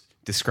 I was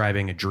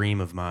describing a dream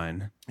of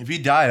mine. If he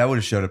died, I would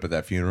have showed up at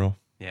that funeral.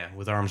 Yeah,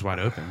 with arms wide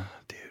open.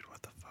 Dude,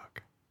 what the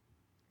fuck?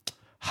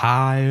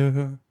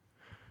 Higher.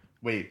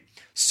 Wait,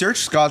 search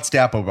Scott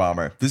Stapp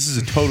Obama. This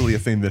is totally a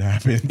thing that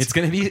happened. It's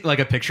gonna be like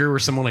a picture where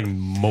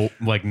someone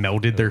like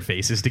melded their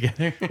faces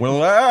together.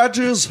 Well, I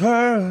just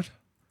heard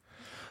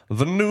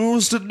the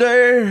news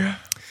today.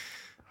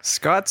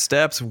 Scott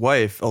Stapp's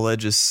wife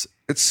alleges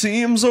It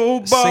seems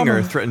Obama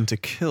singer threatened to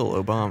kill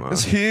Obama.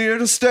 is here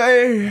to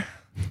stay.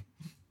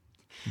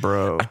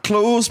 Bro,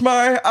 Close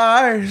my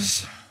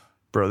eyes.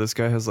 this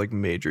guy has like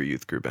major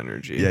youth group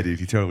energy. Yeah, dude,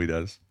 he totally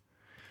does.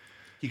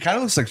 He kind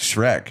of looks like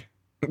Shrek.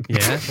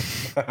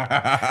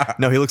 Yeah.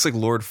 No, he looks like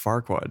Lord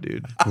Farquaad,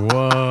 dude.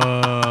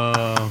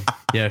 Whoa.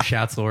 Yeah.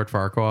 Shouts Lord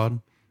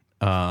Farquaad.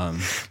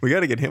 We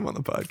got to get him on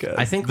the podcast.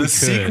 I think The we could.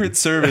 Secret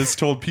Service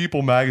told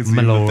People magazine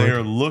My that lord. they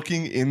are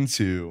looking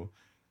into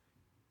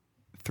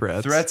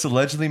threats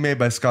allegedly made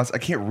by Scots. I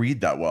can't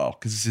read that well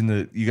because it's in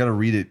the. You got to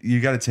read it. You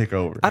got to take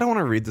over. I don't want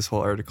to read this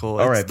whole article.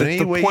 All right, but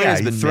anyway, yeah,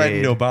 he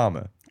threatened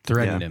Obama.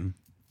 threatened Yeah. him.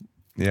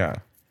 Yeah,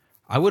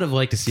 I would have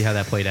liked to see how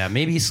that played out.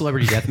 Maybe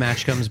Celebrity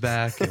Deathmatch comes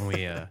back and we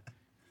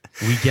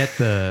get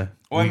the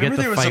Well, I we get remember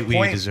the there was a fight we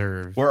point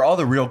deserve. where all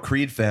the real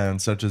Creed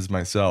fans, such as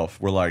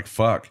myself, were like,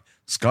 "Fuck,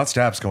 Scott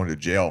Stapp's going to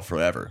jail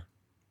forever,"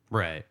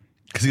 Right.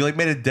 because he like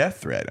made a death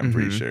threat. I'm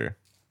pretty sure,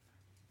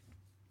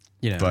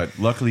 You know. but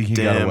luckily he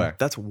got Damn, away.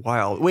 that's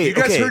wild. Wait, You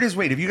guys okay. heard his?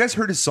 Wait, have you guys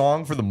heard his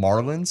song for the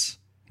Marlins?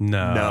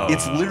 no. No.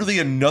 It's literally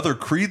another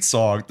Creed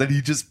song that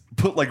he just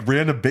put like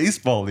random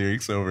baseball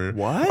lyrics over.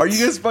 What? Are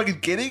you guys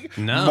fucking kidding?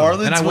 No.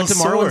 Marlins And I went will to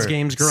Marlins soar.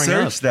 games growing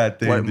Search up. that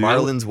thing. What, dude.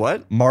 Marlins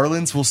what?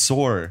 Marlins will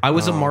soar. I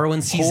was a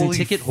Marlins season Holy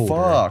ticket holder.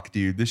 fuck,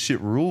 dude. This shit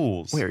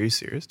rules. Wait, are you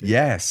serious, dude?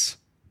 Yes.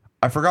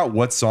 I forgot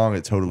what song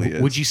it totally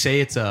is. Would you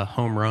say it's a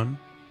home run?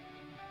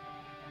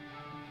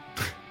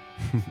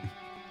 Yeah,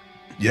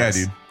 Yes.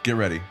 dude. Get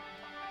ready.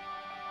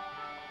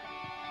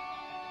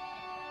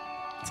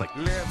 It's like,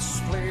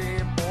 Let's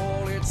play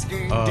ball, it's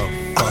game oh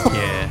day. fuck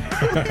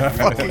yeah.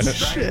 Fucking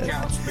shit.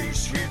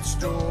 Space hits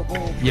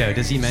double. Yo,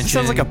 does he mention?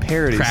 sounds like a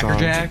parody Cracker song.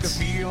 Jacks?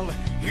 Field,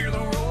 hear the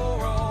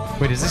roar on.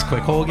 Wait, is this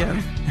Quick Hole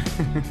again?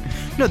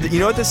 No, you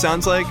know what this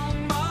sounds like?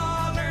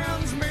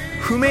 Marlins made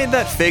Who made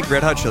that fake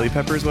Red Hot Chili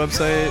Peppers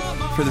website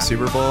for the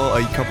Super Bowl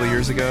a couple of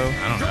years ago?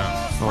 I don't know.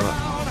 Hold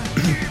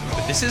on.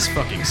 But this is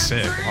fucking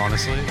sick,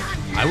 honestly.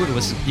 I would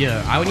listen.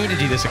 Yeah, I would need to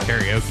do this at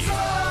karaoke.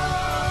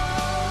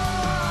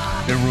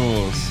 It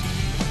rules.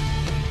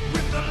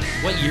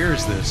 What year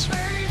is this?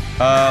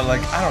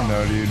 Like, I don't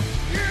know, dude.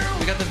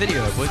 We got the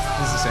video. What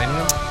does this say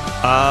anything?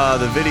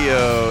 The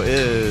video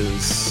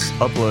is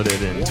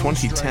uploaded in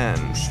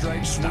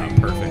 2010.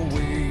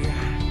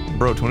 Perfect.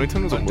 Bro,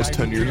 2010 was almost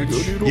 10 years ago,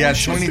 dude. Yeah, Holy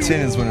shit. 2010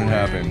 is when it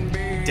happened.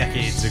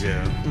 Decades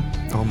ago.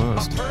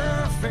 Almost.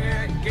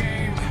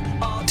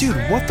 Dude,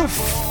 what the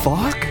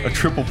fuck? A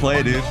triple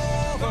play, dude.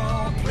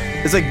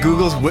 It's like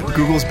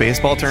Google's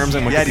baseball terms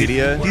on Yeah, dude.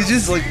 Wikipedia. He's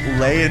just like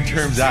laying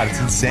terms out. It's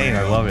insane.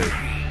 I love it.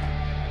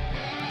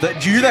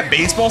 Do you hear that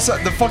baseball?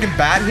 The fucking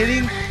bat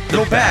hitting?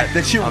 No bat.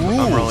 That shit rules.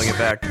 I'm rolling it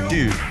back.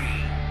 Dude.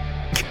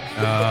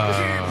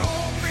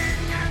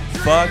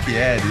 Fuck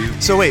yeah,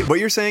 dude. So wait, what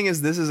you're saying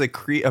is this is a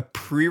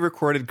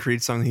pre-recorded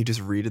Creed song that he just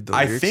redid the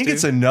I lyrics think to?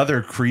 it's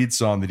another Creed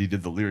song that he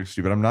did the lyrics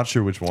to, but I'm not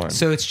sure which one.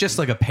 So it's just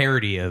like a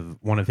parody of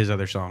one of his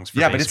other songs. For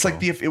yeah, but it's baseball.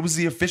 like it was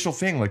the official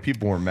thing. Like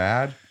people were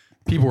mad.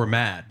 people were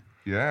mad.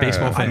 Yeah.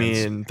 Baseball I fans.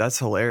 mean, that's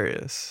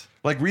hilarious.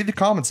 Like read the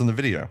comments on the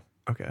video.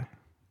 Okay.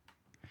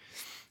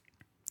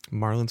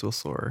 Marlins will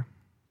soar.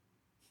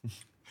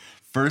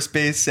 First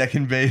base,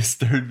 second base,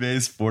 third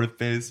base, fourth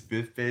base,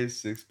 fifth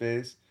base, sixth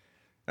base.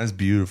 That's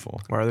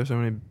beautiful. Why are there so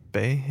many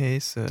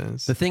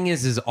Bejeses? The thing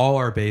is all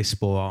our base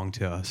belong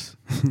to us.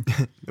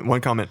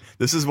 One comment.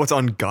 This is what's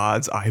on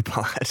God's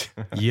iPod.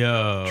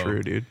 Yo.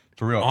 True, dude.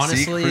 For real.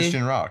 Honestly- See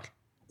Christian rock.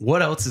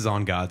 What else is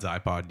on God's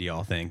iPod, do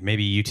y'all think?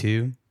 Maybe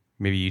U2?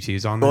 Maybe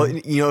U2's on Well, there?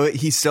 you know,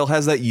 he still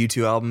has that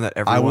U2 album that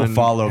I will everyone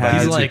follow by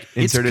has He's like,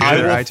 it's inserted I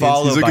into their will iTunes.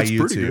 follow He's like, by it's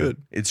pretty YouTube. good.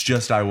 It's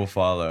just I will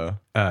follow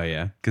Oh,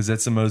 yeah. because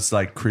that's the most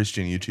like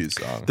Christian YouTube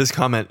song. This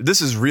comment,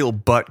 this is real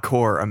butt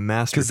core, a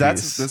Because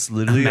masterpiece. that's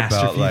literally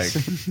about like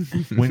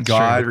when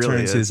God it really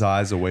turns is. his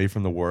eyes away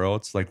from the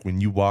world. It's like when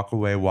you walk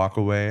away,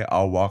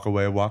 I'll walk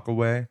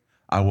away,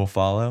 I will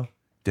follow.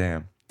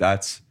 Damn,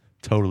 that's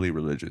totally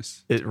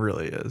religious. It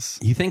really is.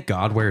 You think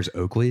God wears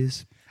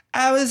Oakleys?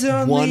 I was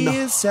on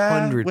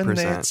 100%. when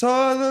they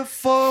tore the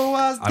four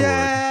walls I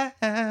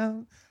would.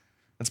 down.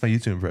 That's my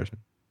YouTube impression.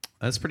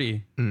 That's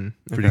pretty Pretty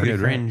pretty good,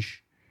 right?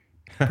 cringe.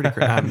 Pretty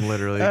crazy. I'm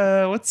literally.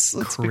 Let's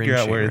figure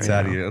out where it's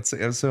cringing at right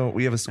here. So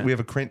we have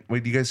a cringe.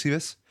 Wait, do you guys see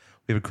this?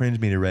 We have a cringe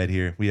meter right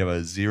here. We have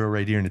a 0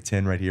 right here and a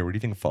 10 right here. Where do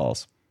you think it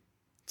falls?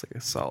 It's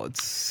like a solid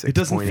 6. It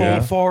doesn't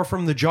fall far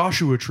from the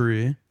Joshua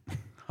tree.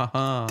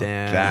 Damn.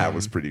 That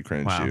was pretty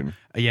cringe, Wow. dude.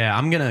 Yeah,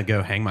 I'm going to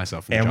go hang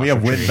myself in the And we Joshua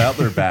have Win tree.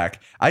 Butler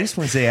back. I just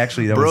want to say,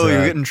 actually, that Bro, was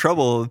you're getting in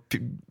trouble.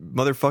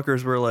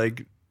 Motherfuckers were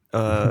like,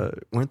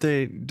 weren't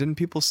they? Didn't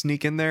people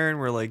sneak in there and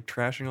were like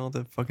trashing all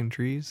the fucking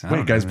trees? I don't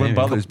Wait, guys, know, Win maybe.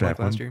 Butler's Like back.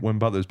 last year? Win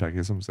Butler's back.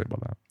 Here's something to say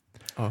about that.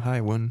 Oh,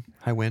 hi, Win.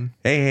 Hi, Win.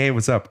 Hey,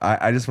 what's up?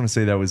 I just want to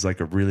say that was like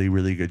a really,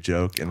 really good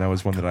joke, and that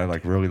was one that I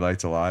like really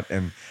liked a lot.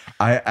 And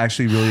I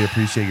actually really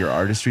appreciate your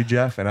artistry,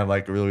 Jeff, and I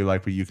like really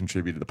like what you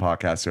contribute to the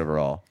podcast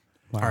overall.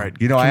 All right.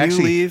 You know, Can I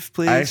actually leave,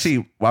 please?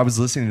 I was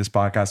listening to this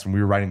podcast when we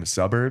were writing The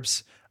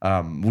Suburbs,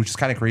 which is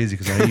kind of crazy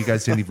because I know you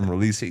guys didn't even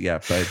release it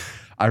yet, but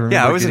I remember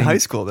Yeah, I was in getting- high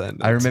school then.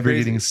 I That's remember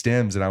crazy. getting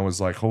stems and I was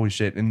like, holy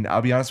shit. And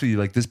I'll be honest with you,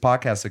 like this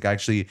podcast like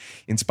actually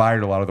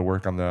inspired a lot of the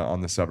work on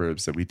the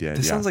Suburbs that we did.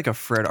 This yeah. sounds like a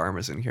Fred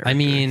Armisen character. I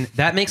mean,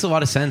 that makes a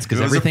lot of sense If because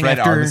it was a everything Fred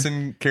after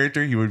Armisen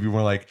character, he would be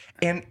more like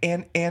and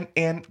the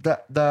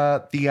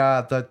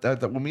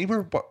when we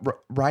were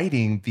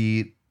writing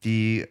the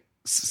he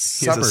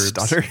has a suburbs.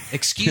 stutter.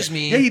 excuse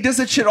me. Yeah, he does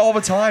that shit all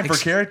the time for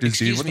Ex- characters,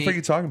 dude. excuse What the me. fuck are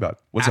you talking about?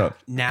 What's up?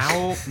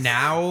 Now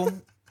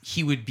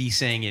he would be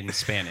saying it in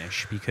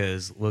Spanish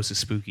because Los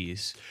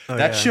Spookies. Oh,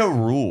 That yeah. show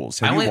rules.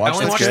 Have I only you watched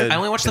that watched shit? I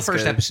only watched the It's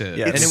first good. episode,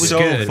 Yeah, and it's it was so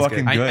good.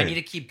 fucking I good. need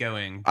to keep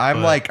going.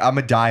 I'm but a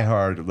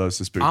diehard Los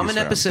Spookies I'm an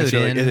fan. episode It's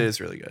really, in. it is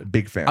really good.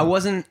 Big fan. I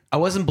wasn't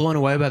blown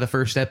away by the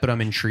first step, but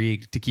I'm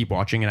intrigued to keep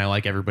watching, and I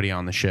like everybody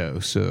on the show.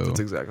 So That's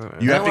exactly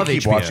right. You I have to love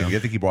keep HBO. watching. You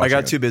have to keep watching. I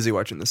got it. too busy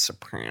watching The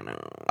Sopranos.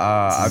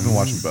 I've been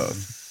watching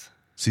both.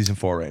 Season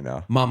 4 right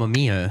now. Mamma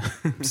Mia.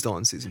 I'm still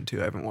on season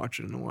 2. I haven't watched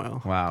it in a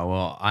while. Wow.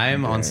 Well,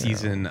 I'm on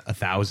season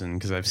 1,000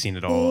 because I've seen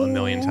it all a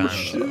million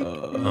times.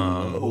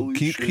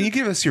 Can you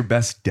give us your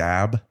best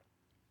dab?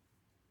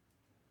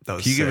 That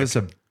was Can you give us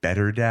a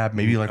better dab?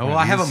 Maybe like. Oh, one well,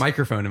 of I have a these?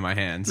 microphone in my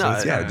hand. So No,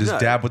 it's, Yeah, just No.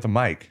 dab with the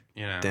mic.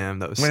 you know. Damn,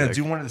 that was I'm gonna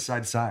sick. do one of the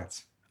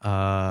sides.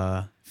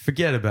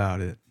 Forget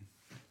about it.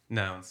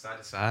 No, it's side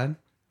to side.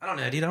 I don't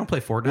know, dude. I don't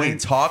play Fortnite. Wayne,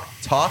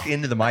 talk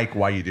into the mic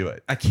while you do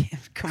it. I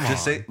can't. Come on.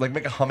 Just say like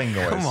make a humming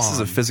noise. Come on. This is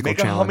a physical Make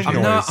a challenge.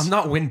 humming I'm noise.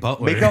 not Win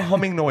Butler. Make a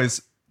humming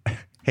noise.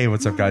 Hey,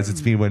 what's up, guys?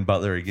 It's me, Win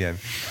Butler again.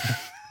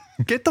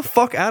 Get the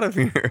fuck out of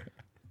here.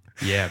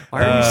 yeah.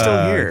 Why are you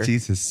still here?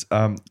 Jesus.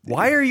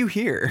 Why are you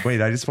here?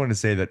 Wait, I just wanted to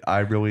say that I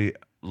really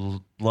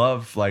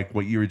love like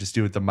what you were just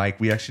doing with the mic.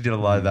 We actually did a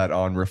lot of that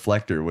on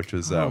Reflector, which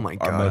was Oh my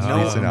our most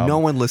god. recent No, album. no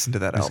one listened to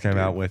that just album. came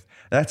out with.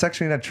 That's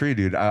actually not true,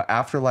 dude.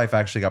 Afterlife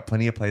actually got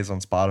plenty of plays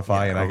on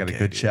Spotify, and I got a okay,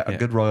 good dude. check, a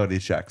good royalty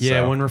check.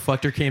 Yeah, so. when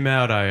Reflector came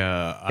out,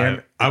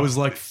 And- I was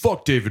like,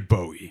 fuck David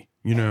Bowie.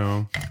 You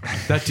know,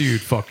 that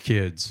dude fucked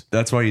kids.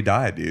 That's why you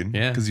died, dude.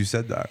 Yeah. because you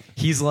said that.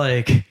 He's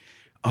like,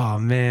 oh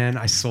man,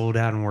 I sold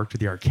out and worked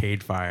with the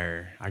Arcade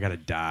Fire. I gotta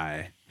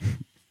die.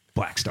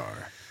 Black Star.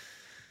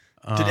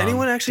 Did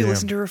anyone actually damn.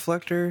 listen to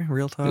Reflector?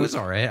 Real talk. It was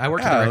all right. I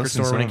worked Yeah, at I the record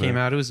listened to store when some it of came it.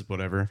 out. It was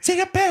whatever.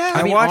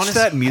 I mean, watched honest-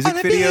 that music on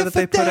a video that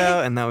they put beautiful day.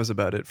 out, and that was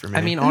about it for me.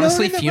 I mean,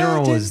 honestly, Alone in the Funeral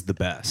mountain, is the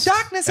best.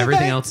 darkness of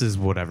Everything night. else is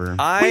whatever. We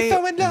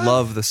fell in I love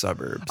love The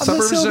Suburbs. on the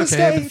Suburbs is silver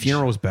okay, but stage.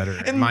 Funeral's better.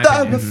 In In my the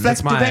opinion.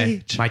 That's reflective my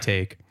age. my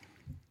take.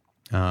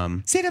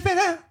 See the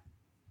better.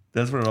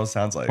 That's what it all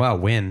sounds like. Wow,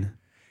 win,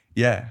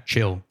 Yeah.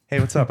 chill, Hey,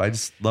 what's up? I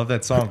just love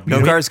that song.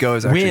 No Cars Go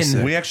is actually win.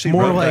 sick. We actually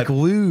more wrote like that-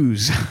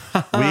 lose.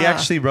 We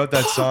actually wrote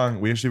that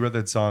song.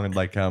 And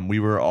like we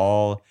were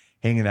all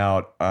hanging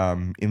out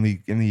in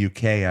the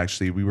UK.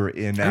 Actually, we were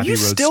in Are Abbey you Road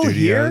still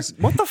Studios. here?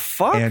 What the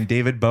fuck? And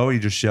David Bowie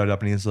just showed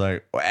up and he's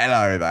like, well,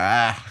 hello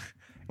there.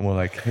 And we're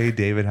like, hey,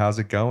 David, how's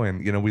it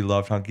going? You know, we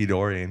loved Hunky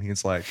Dory. And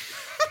he's like,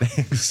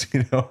 thanks.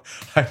 You know,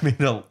 I've made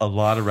a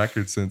lot of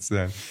records since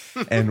then.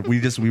 And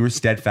we were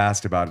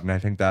steadfast about it. And I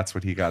think that's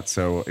what he got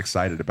so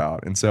excited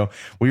about. And so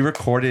we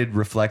recorded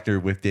Reflector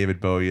with David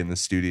Bowie in the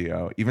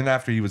studio. Even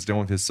after he was done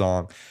with his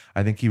song,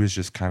 I think he was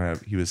just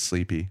he was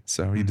sleepy.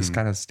 So he just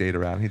kind of stayed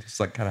around. He just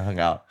like kind of hung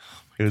out.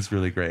 It was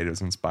really great. It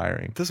was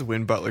inspiring. This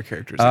Win Butler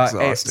character is exhausting.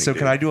 Hey, so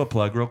can I do a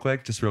plug real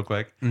quick? Just real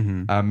quick.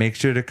 Make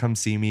sure to come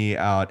see me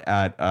out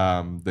at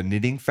the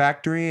Knitting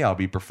Factory. I'll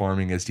be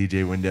performing as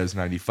DJ Windows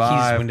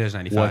 95. He's Windows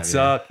 95. What's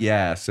up?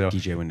 Yeah. So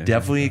DJ Windows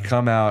definitely 95.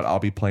 come out. I'll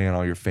be playing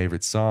all your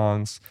favorite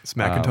songs. Is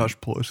Macintosh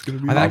Plus going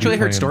to be? I've actually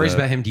heard playing stories the-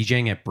 about him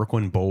DJing at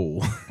Brooklyn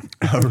Bowl.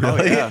 Oh,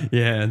 really? yeah.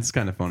 Yeah, it's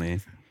kind of funny.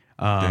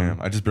 Damn.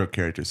 I just broke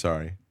character.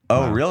 Sorry.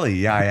 Oh, really?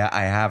 Yeah,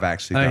 I have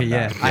actually Oh done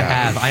yeah, that. I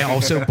have. I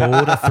also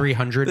bowled a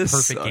 300 This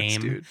perfect sucks,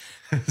 game dude.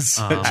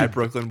 at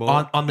Brooklyn Bowl.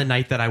 on the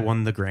night that I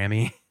won the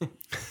Grammy.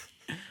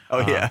 Oh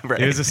yeah, right.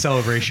 It was a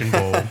celebration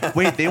bowl.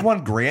 Wait, they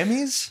won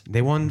Grammys?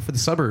 They won for the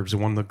Suburbs.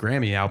 Won the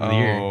Grammy album of the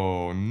year.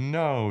 Oh,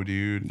 no,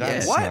 dude.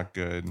 That's What? not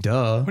good.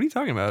 Duh. What are you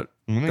talking about?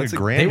 Winning a That's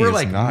Grammy They were is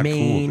like not cool,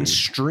 dude.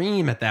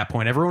 mainstream at that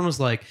point. Everyone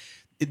was like,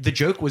 the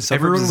joke was Suburbs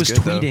everyone is was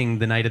good, though. tweeting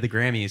the night of the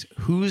Grammys,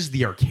 who's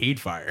the Arcade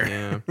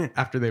Fire? Yeah.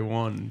 After they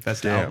won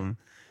Best Damn. Album.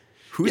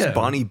 Who's Yeah.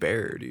 Bonnie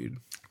Bear, dude?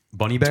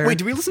 Bunny Bear. Wait,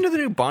 did we listen to the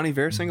new Bonnie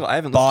Bear single? I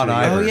haven't listened to it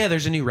Bon yet. Oh Iver. yeah,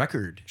 there's a new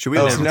record. Should we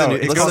Oh, listen no, to the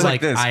it new? goes goes like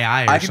like this.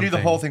 I or I can do the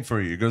something. whole thing for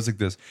you. It goes like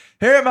this.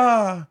 Hey,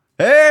 ma.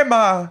 Hey,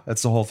 ma.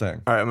 That's the whole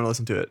thing. All right, I'm gonna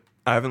listen to it.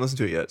 I haven't listened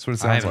to it yet. That's what it I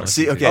sounds haven't like.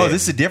 See, okay. Oh,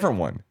 this is a different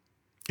one.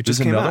 It just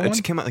There's came another out. It one?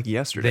 just came out like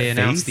yesterday. They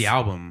announced Faith? the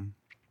album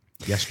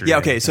yesterday. Yeah.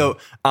 Okay. So,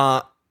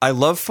 I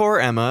love For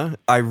Emma.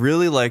 I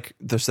really like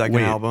the second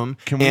Wait, album.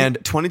 can we- And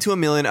 22 A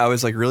Million, I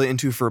was like really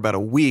into for about a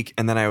week,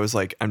 and then I was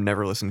like, I'm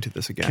never listening to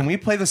this again. Can we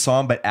play the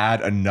song but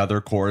add another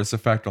chorus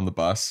effect on the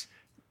bus?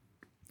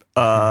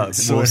 So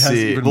So we'll it has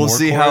see. even We'll more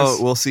see chorus?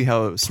 how. We'll see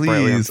how. sprightly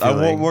I'm Please, I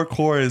feeling. want more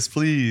chorus,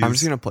 please. I'm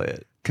just gonna play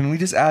it. Can we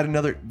just add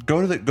another?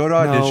 Go to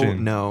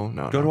audition.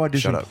 No. Go to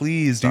audition, Shut up.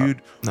 please, Stop.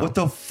 dude. No. What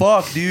the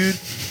fuck, dude?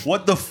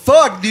 What the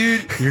fuck,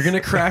 dude? You're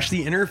gonna crash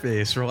the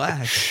interface.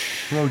 Relax.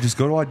 Bro, just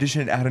go to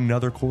audition and add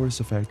another chorus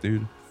effect,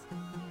 dude.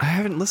 I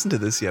haven't listened to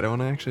this yet. I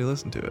want to actually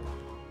listen to it.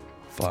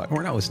 Fuck.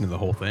 We're not listening to the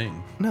whole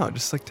thing. No,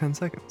 just like 10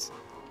 seconds.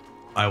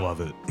 I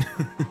love it.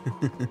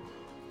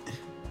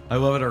 I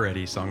love it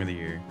already. Song of the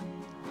year.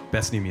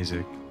 Best new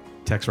music.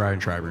 Tex Ryan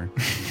Schreiber.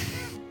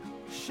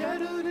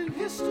 Shattered in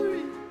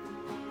history,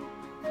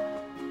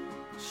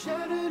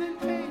 shattered in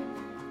pain.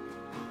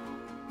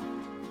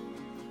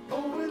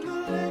 Oh, in the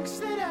lengths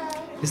that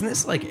I Isn't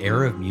this like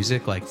era of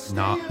music like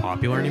not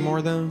popular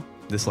anymore though?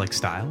 This like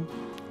style?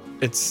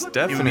 It's It would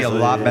definitely be a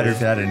lot better if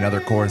they had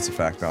another chorus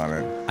effect on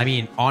it. I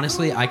mean,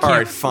 honestly, I All can't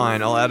right,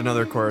 fine. I'll add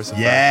another chorus.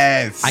 effect.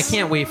 Yes. I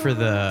can't wait for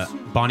the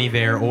Bon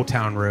Iver Old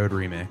Town Road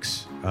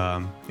remix.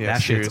 Yeah, That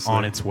shit's seriously.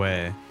 on its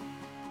way.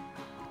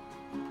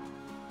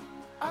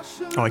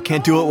 Oh, I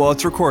can't do it while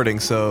it's recording,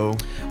 so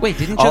Wait,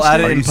 didn't I'll Justin add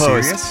it Are in you post.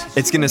 serious?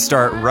 It's gonna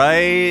start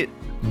right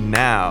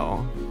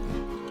now.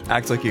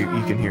 Act like you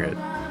can hear it.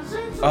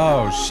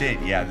 Oh shit!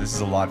 Yeah, this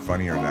is a lot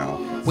funnier now.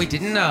 Wait,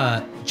 didn't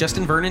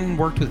Justin Vernon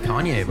worked with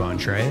Kanye a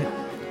bunch, right?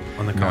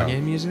 On the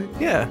Kanye music?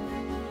 Yeah,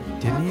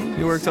 Didn't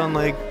he worked on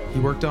like he? He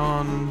worked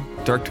on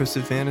Dark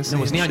Twisted Fantasy. No,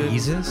 wasn't he on and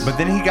shit. Yeezus? But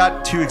then he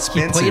got too he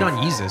expensive. played on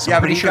Yeezus. Yeah,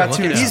 I'm but pretty he sure got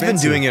too looking at He's it. been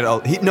expensive. doing it all.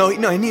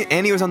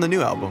 And he was on the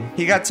new album.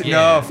 He got to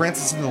Yeah. no.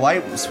 Francis and the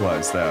Lights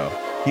was though.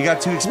 He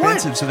got too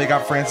expensive, so they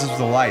got Francis with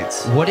the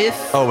Lights. What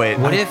if? Oh, wait,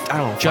 What I if don't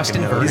fucking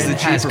Justin know. He's Vernon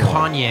the has cheaper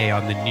one. Kanye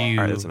on the new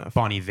All right, that's enough.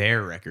 Bon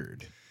Iver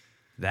record?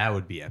 That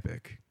would be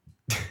epic.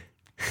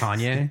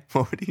 Kanye,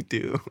 What would he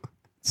do?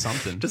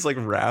 something. Just like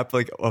rap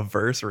like a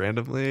verse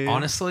randomly.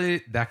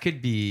 Honestly, that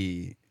could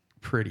be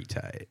pretty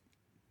tight.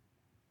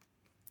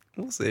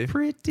 We'll see.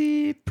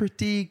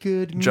 Pretty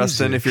good.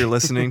 Justin, music. if you're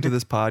listening to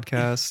this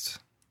podcast,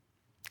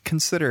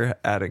 consider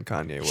adding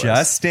Kanye West.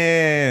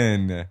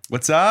 Justin,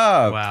 what's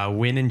up? Wow,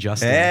 Win and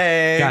Justin.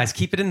 Hey. Guys,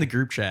 keep it in the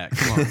group chat.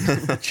 Come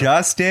on.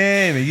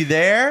 Justin, are you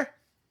there?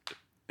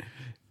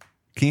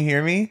 Can you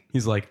hear me?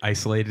 He's like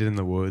isolated in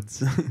the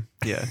woods.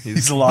 Yeah,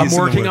 He's a lot I'm in the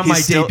working woods. on my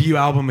He's still- debut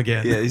album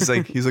again. Yeah, he's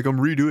like I'm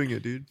redoing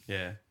it, dude.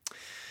 Yeah.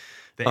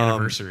 The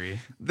anniversary.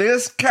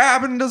 This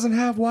cabin doesn't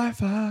have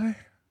Wi-Fi.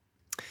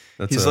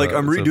 That's He's like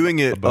I'm that's redoing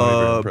a it, Bon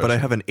Iver but I impression.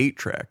 have an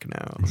 8-track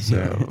now.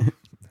 So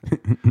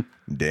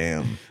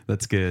Damn.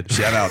 That's good.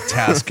 Shout out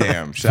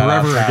Tascam. Shout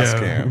Forever out ago.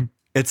 Tascam.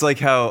 it's like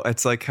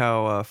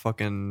how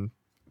fucking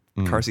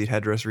Car Seat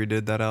Headrest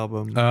redid that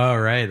album. Oh,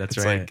 right. That's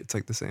it's right. like it's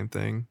like the same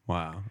thing.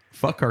 Wow.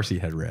 Fuck car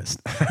seat headrest.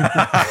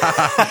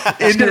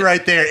 End it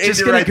right there. End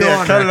just it gonna right go there.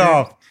 on Cut it record.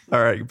 off.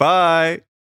 All right, bye.